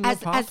 As a- Siege, and your as-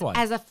 pathway.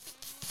 As a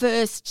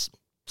first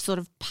sort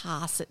of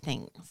pass at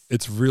things.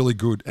 It's really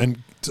good,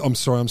 and I'm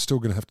sorry, I'm still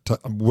going to have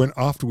to.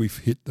 After we've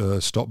hit the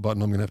stop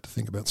button, I'm going to have to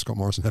think about Scott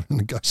Morrison having to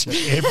negotiate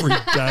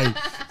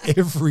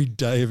every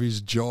day of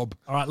his job.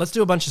 All right, let's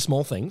do a bunch of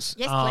small things.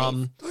 Yes,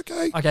 please.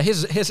 Okay. Okay,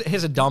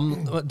 here's a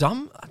dumb.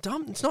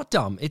 It's not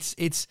dumb.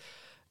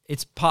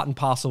 It's part and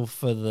parcel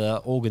for the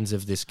organs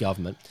of this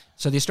government.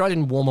 So the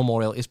Australian War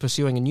Memorial is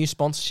pursuing a new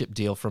sponsorship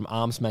deal from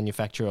arms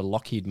manufacturer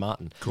Lockheed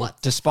Martin.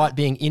 Despite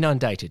being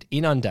inundated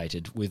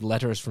with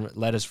letters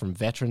from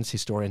veterans,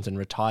 historians, and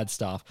retired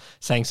staff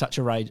saying such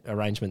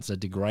arrangements are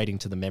degrading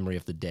to the memory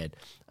of the dead.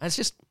 And it's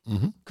just,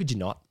 could you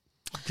not?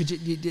 Could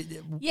you?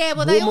 Yeah, well,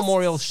 War they also-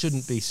 Memorial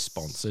shouldn't be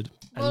sponsored,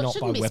 and Well, it not by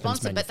shouldn't be weapons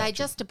sponsored, but they manufacturers.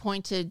 just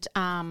appointed,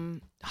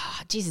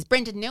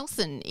 Brendan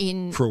Nelson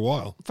in For a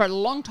while. for a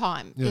long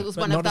time. It was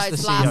But one of not as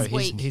those the CEO. last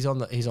week. He's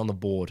on the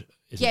board.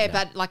 Isn't Yeah, he now?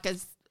 but like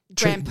as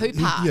Grand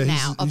Poopah yeah,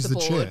 now of he's the the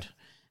board. chair.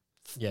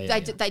 yeah.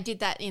 They did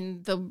that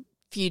in the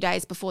few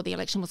days before the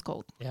election was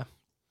called. Yeah.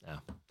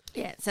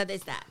 Yeah, so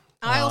there's that.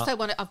 I also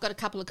I've got a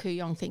couple of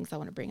Kooyong things I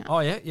want to bring up. Oh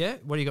yeah.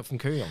 What do you got from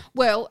Kooyong?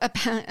 Well,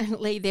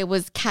 apparently there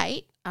was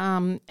Kate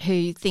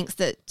who thinks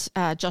that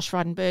Josh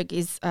Frydenberg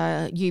is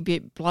a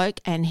U-Boot bloke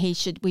and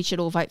we should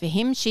all vote for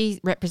him. She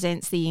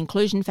represents the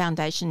Inclusion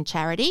Foundation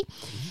charity.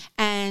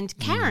 And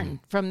Karen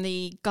from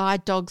the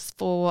Guide Dogs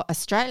for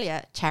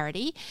Australia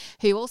charity,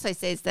 who also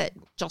says that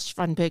Josh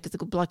Frydenberg is a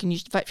good bloke and you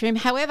should vote for him.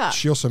 However,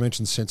 She also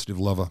mentioned sensitive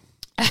lover.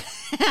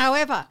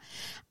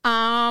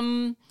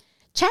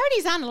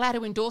 charities aren't allowed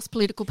to endorse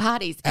political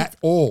parties. At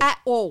all. At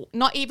all.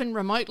 Not even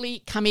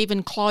remotely, come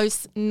even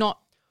close, not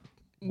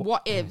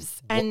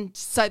whatevs. And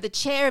so the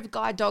chair of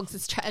Guide Dogs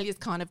Australia's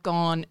kind of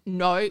gone,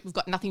 no, we've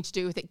got nothing to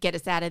do with it. Get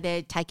us out of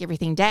there. Take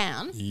everything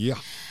down. Yeah.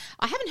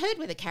 I haven't heard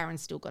whether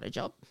Karen's still got a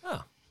job.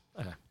 Oh,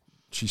 okay.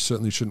 She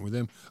certainly shouldn't with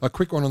them. A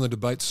quick one on the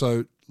debate.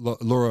 So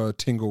Laura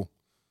Tingle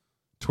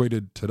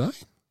tweeted today.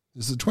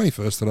 This is the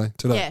 21st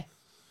today. Yeah.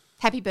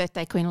 Happy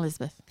birthday, Queen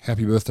Elizabeth.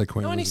 Happy birthday,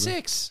 Queen Elizabeth.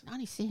 96.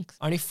 96.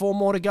 Only 4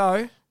 more to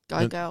go.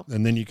 Go, girl.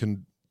 And then you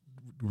can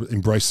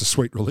embrace the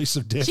sweet release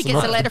of death. She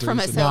gets a letter from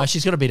No, herself.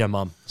 she's got to beat her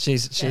mum.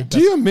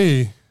 Dear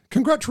me,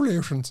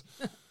 congratulations.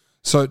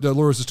 So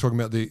Laura's just talking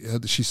about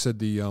she said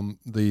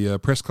the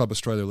Press Club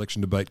Australia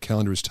election debate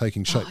calendar is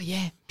taking shape. Oh,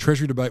 yeah.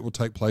 Treasury debate will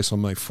take place on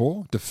May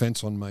 4,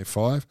 Defence on May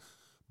 5.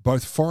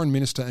 Both Foreign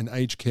Minister and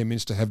Aged Care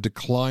Minister have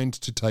declined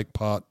to take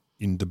part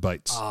in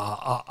debates. So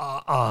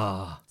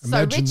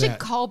Imagine Richard that.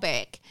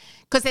 Colbeck,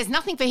 because there's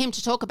nothing for him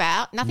to talk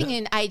about, nothing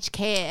in aged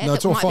care. No,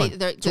 it's all fine.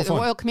 Be It's all the fine.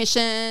 Royal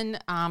Commission,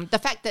 the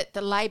fact that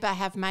the Labor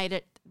have made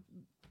it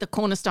the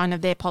cornerstone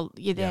of their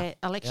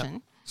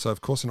election. So of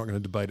course they're not going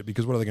to debate it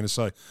because what are they going to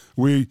say?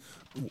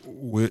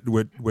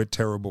 We're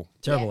terrible.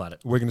 Terrible at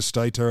it. We're going to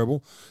stay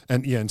terrible,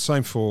 and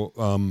same for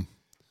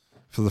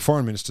the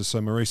foreign minister.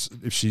 So Maurice,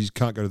 if she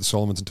can't go to the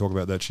Solomons and talk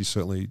about that, she's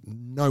certainly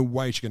no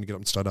way she's going to get up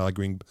and start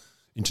arguing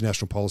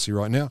international policy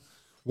right now.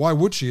 Why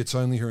would she? It's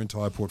only her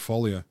entire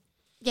portfolio.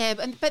 Yeah,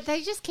 but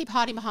they just keep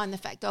hiding behind the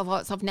fact of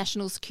it's of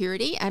national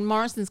security. And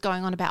Morrison's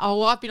going on about,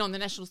 I've been on the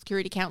National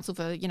Security Council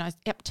for,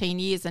 18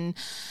 years and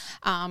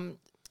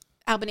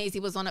Albanese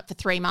was on it for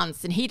 3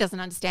 months and he doesn't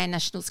understand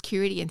national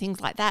security and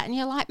things like that. And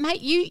you're like,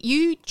 mate,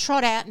 you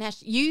trot out,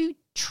 you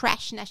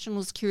trash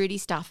national security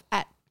stuff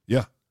at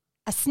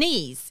a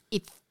sneeze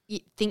if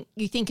you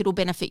think it'll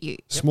benefit you.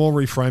 Small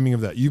reframing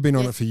of that. You've been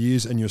on it for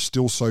years and you're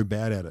still so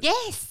bad at it.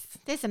 Yes,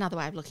 there's another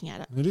way of looking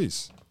at it. It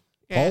is.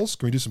 Yeah. Polls?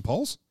 Can we do some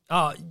polls?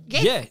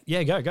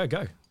 Yeah,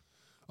 go.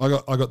 I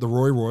got the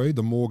Roy,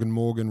 the Morgan,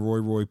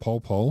 Roy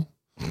poll.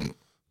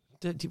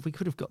 We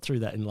could have got through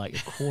that in like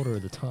a quarter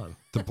of the time.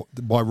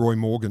 By Roy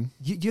Morgan.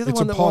 You're the It's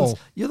one a that poll.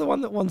 wants. You're the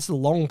one that wants the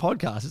long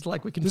podcast. It's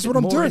like we can. This is fit what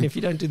I'm more doing. in if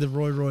you don't do the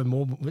Roy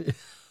Morgan.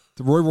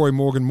 The Roy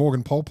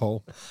Morgan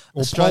poll.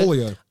 Or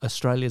polio.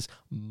 Australia's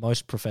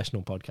most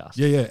professional podcast.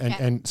 Yeah,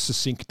 and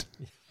succinct.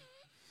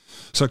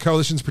 So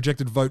Coalition's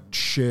projected vote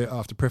share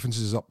after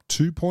preferences is up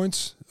 2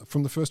 points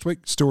from the first week.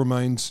 Still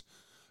remains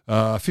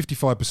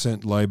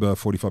 55% Labor,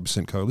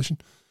 45% Coalition.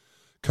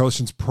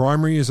 Coalition's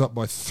primary is up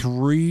by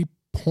 3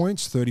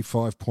 points,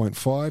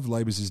 35.5.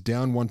 Labor's is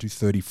down 1 to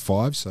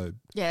 35, so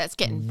yeah, it's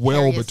getting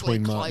well perilously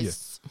between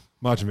close.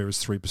 Margin of error is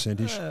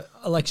 3%-ish.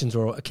 Elections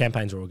or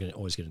campaigns are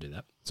always going to do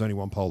that. There's only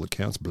one poll that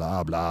counts.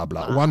 Blah, blah,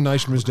 blah. One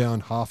Nation was down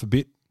half a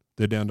bit.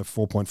 They're down to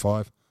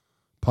 4.5.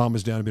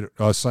 Palmer's down a bit,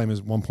 same as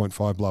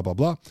 1.5, blah, blah,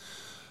 blah.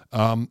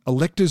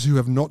 Electors who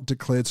have not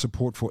declared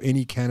support for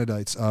any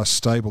candidates are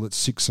stable at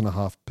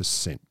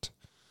 6.5%.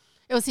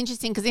 It was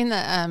interesting because in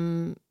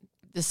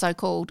the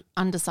so-called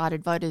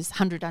undecided voters,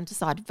 100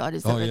 undecided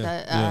voters that were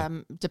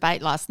the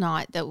debate last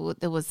night, there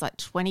was like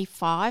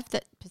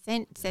 25%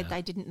 said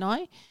they didn't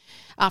know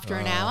after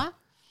an hour.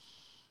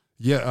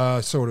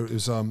 Yeah, sort of. It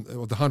was the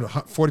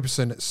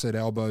 40% said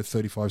Albo,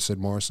 35 said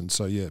Morrison.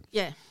 So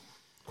yeah,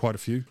 quite a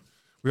few.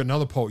 We got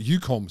another poll,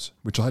 UCOMS,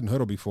 which I hadn't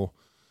heard of before.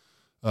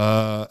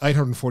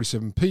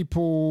 847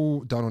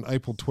 people, done on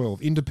April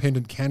 12.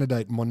 Independent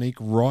candidate Monique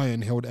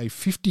Ryan held a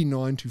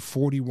 59 to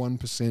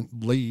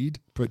 41% lead,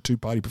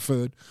 two-party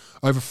preferred,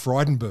 over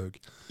Frydenberg.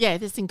 Yeah,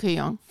 this in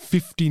Kooyong.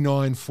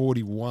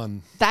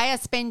 59-41. They are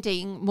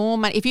spending more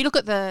money. If you look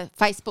at the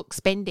Facebook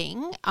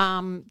spending,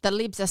 the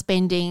Libs are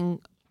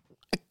spending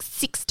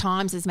 6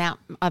 times as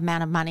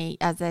amount of money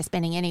as they're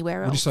spending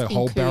anywhere else. Would you say a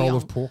whole barrel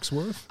of pork's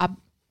worth? A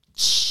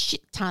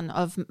shit ton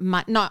of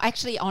money. No,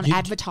 actually on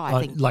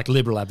advertising. Like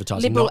liberal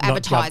advertising. Liberal not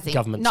advertising.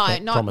 government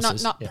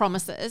promises. Not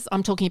promises.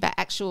 I'm talking about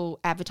actual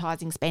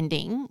advertising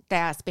spending. They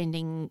are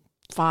spending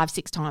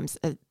 5-6 times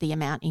the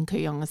amount in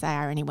Kooyong as they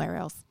are anywhere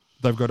else.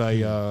 They've got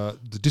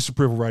the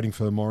disapproval rating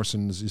for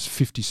Morrison's is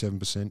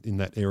 57% in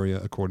that area,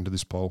 according to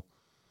this poll.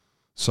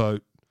 So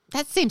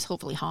that seems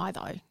awfully high,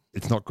 though.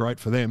 It's not great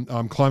for them.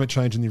 Climate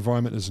change and the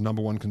environment is the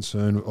number one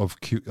concern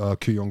of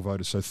Kooyong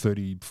voters, so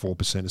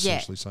 34%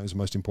 essentially saying is the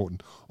most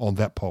important on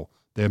that poll.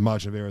 Their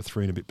margin of error,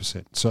 3 and a bit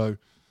 %. So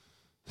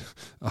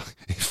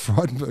if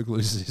Frydenberg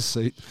loses his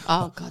seat,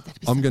 oh God, that'd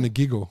be I'm going to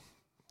giggle.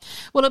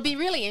 Well, it'd be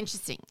really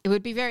interesting. It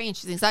would be very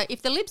interesting. So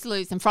if the Libs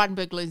lose and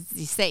Frydenberg loses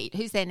his seat,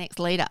 who's their next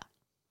leader?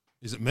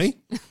 Is it me?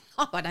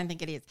 Oh, I don't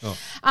think it is. Oh,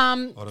 I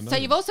don't know. So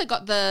you've also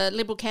got the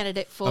Liberal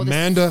candidate for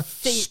Amanda the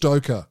seat,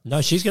 Stoker. No,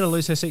 she's going to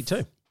lose her seat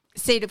too.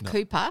 Seat of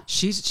Cooper.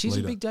 She's in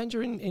Leader. big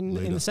danger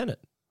in the Senate.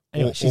 Or-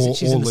 Anyway,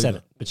 she's or in the leader.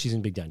 Senate, but she's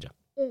in big danger.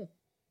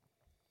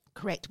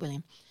 Correct,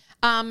 William.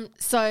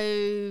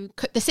 So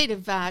the seat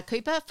of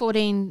Cooper,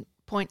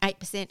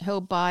 14.8%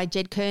 held by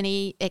Jed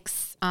Kearney,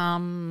 ex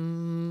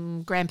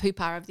Grand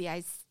Poopah of the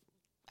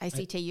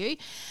ACTU.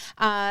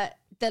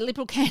 The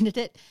Liberal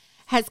candidate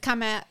has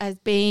come out as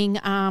being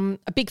a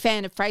big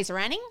fan of Fraser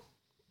Anning.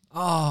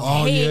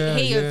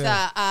 He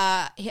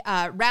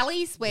of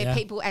rallies where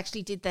people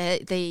actually did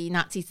the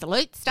Nazi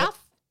salute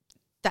stuff.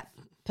 That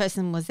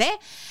person was there.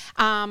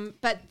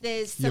 But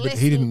there's Celeste. But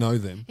he didn't know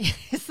them.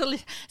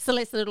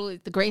 Celeste Little,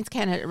 the Greens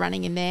candidate,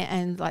 running in there,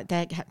 and like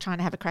they're trying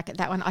to have a crack at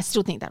that one. I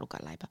still think that'll go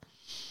Labor.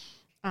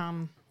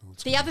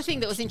 The other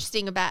thing that was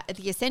interesting about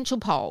the Essential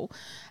poll,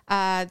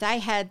 they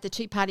had the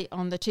two-party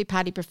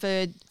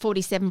preferred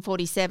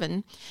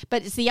 47-47,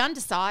 but it's the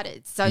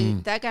undecided. So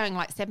they're going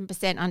like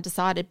 7%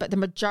 undecided, but the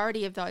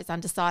majority of those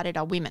undecided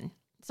are women.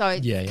 So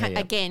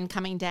again,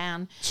 coming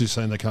down. So you're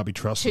saying they can't be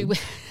trusted?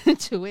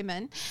 To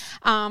women.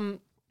 And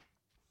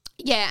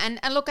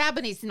look,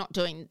 Albanese's not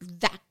doing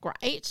that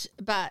great,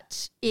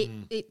 but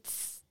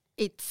it's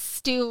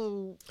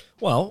still.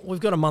 Well, we've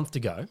got a month to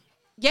go.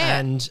 Yeah,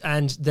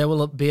 and there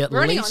will be at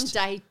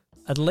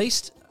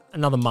least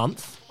another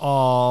month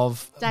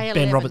of Day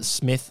Ben 11.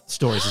 Roberts-Smith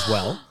stories as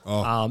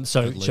well.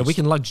 So we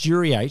can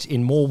luxuriate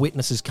in more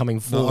witnesses coming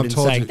forward and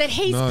told saying you. that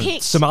he's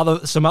picked. some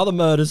other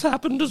murders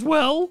happened as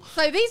well.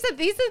 So these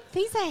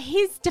are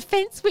his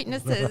defence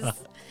witnesses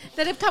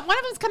that have come. One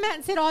of them's come out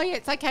and said, "Oh yeah,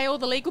 it's okay. All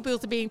the legal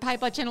bills are being paid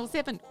by Channel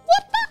 7."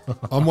 What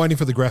the? I'm waiting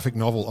for the graphic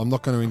novel. I'm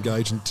not going to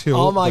engage until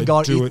Oh my they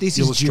God! do This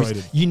it is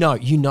illustrated. juice.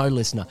 You know,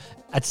 listener.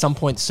 at some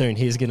point soon,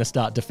 he's going to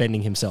start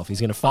defending himself. He's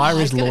going to fire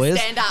his he's gonna lawyers,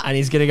 stand up. and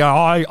he's going to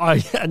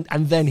go,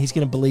 and then he's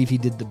going to believe he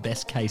did the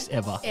best case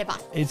ever.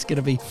 It's going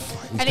to be.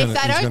 And if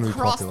they don't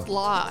cross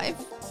live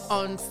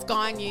on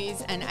Sky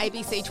News and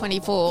ABC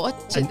 24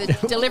 to the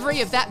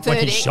delivery of that Like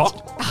verdict. he's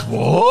shocked.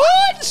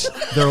 What?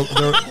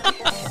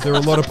 There are a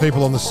lot of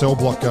people on the cell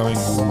block going,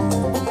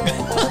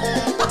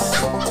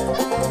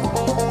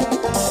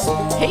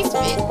 He's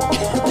fit.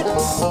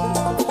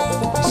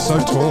 he's so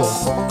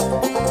tall.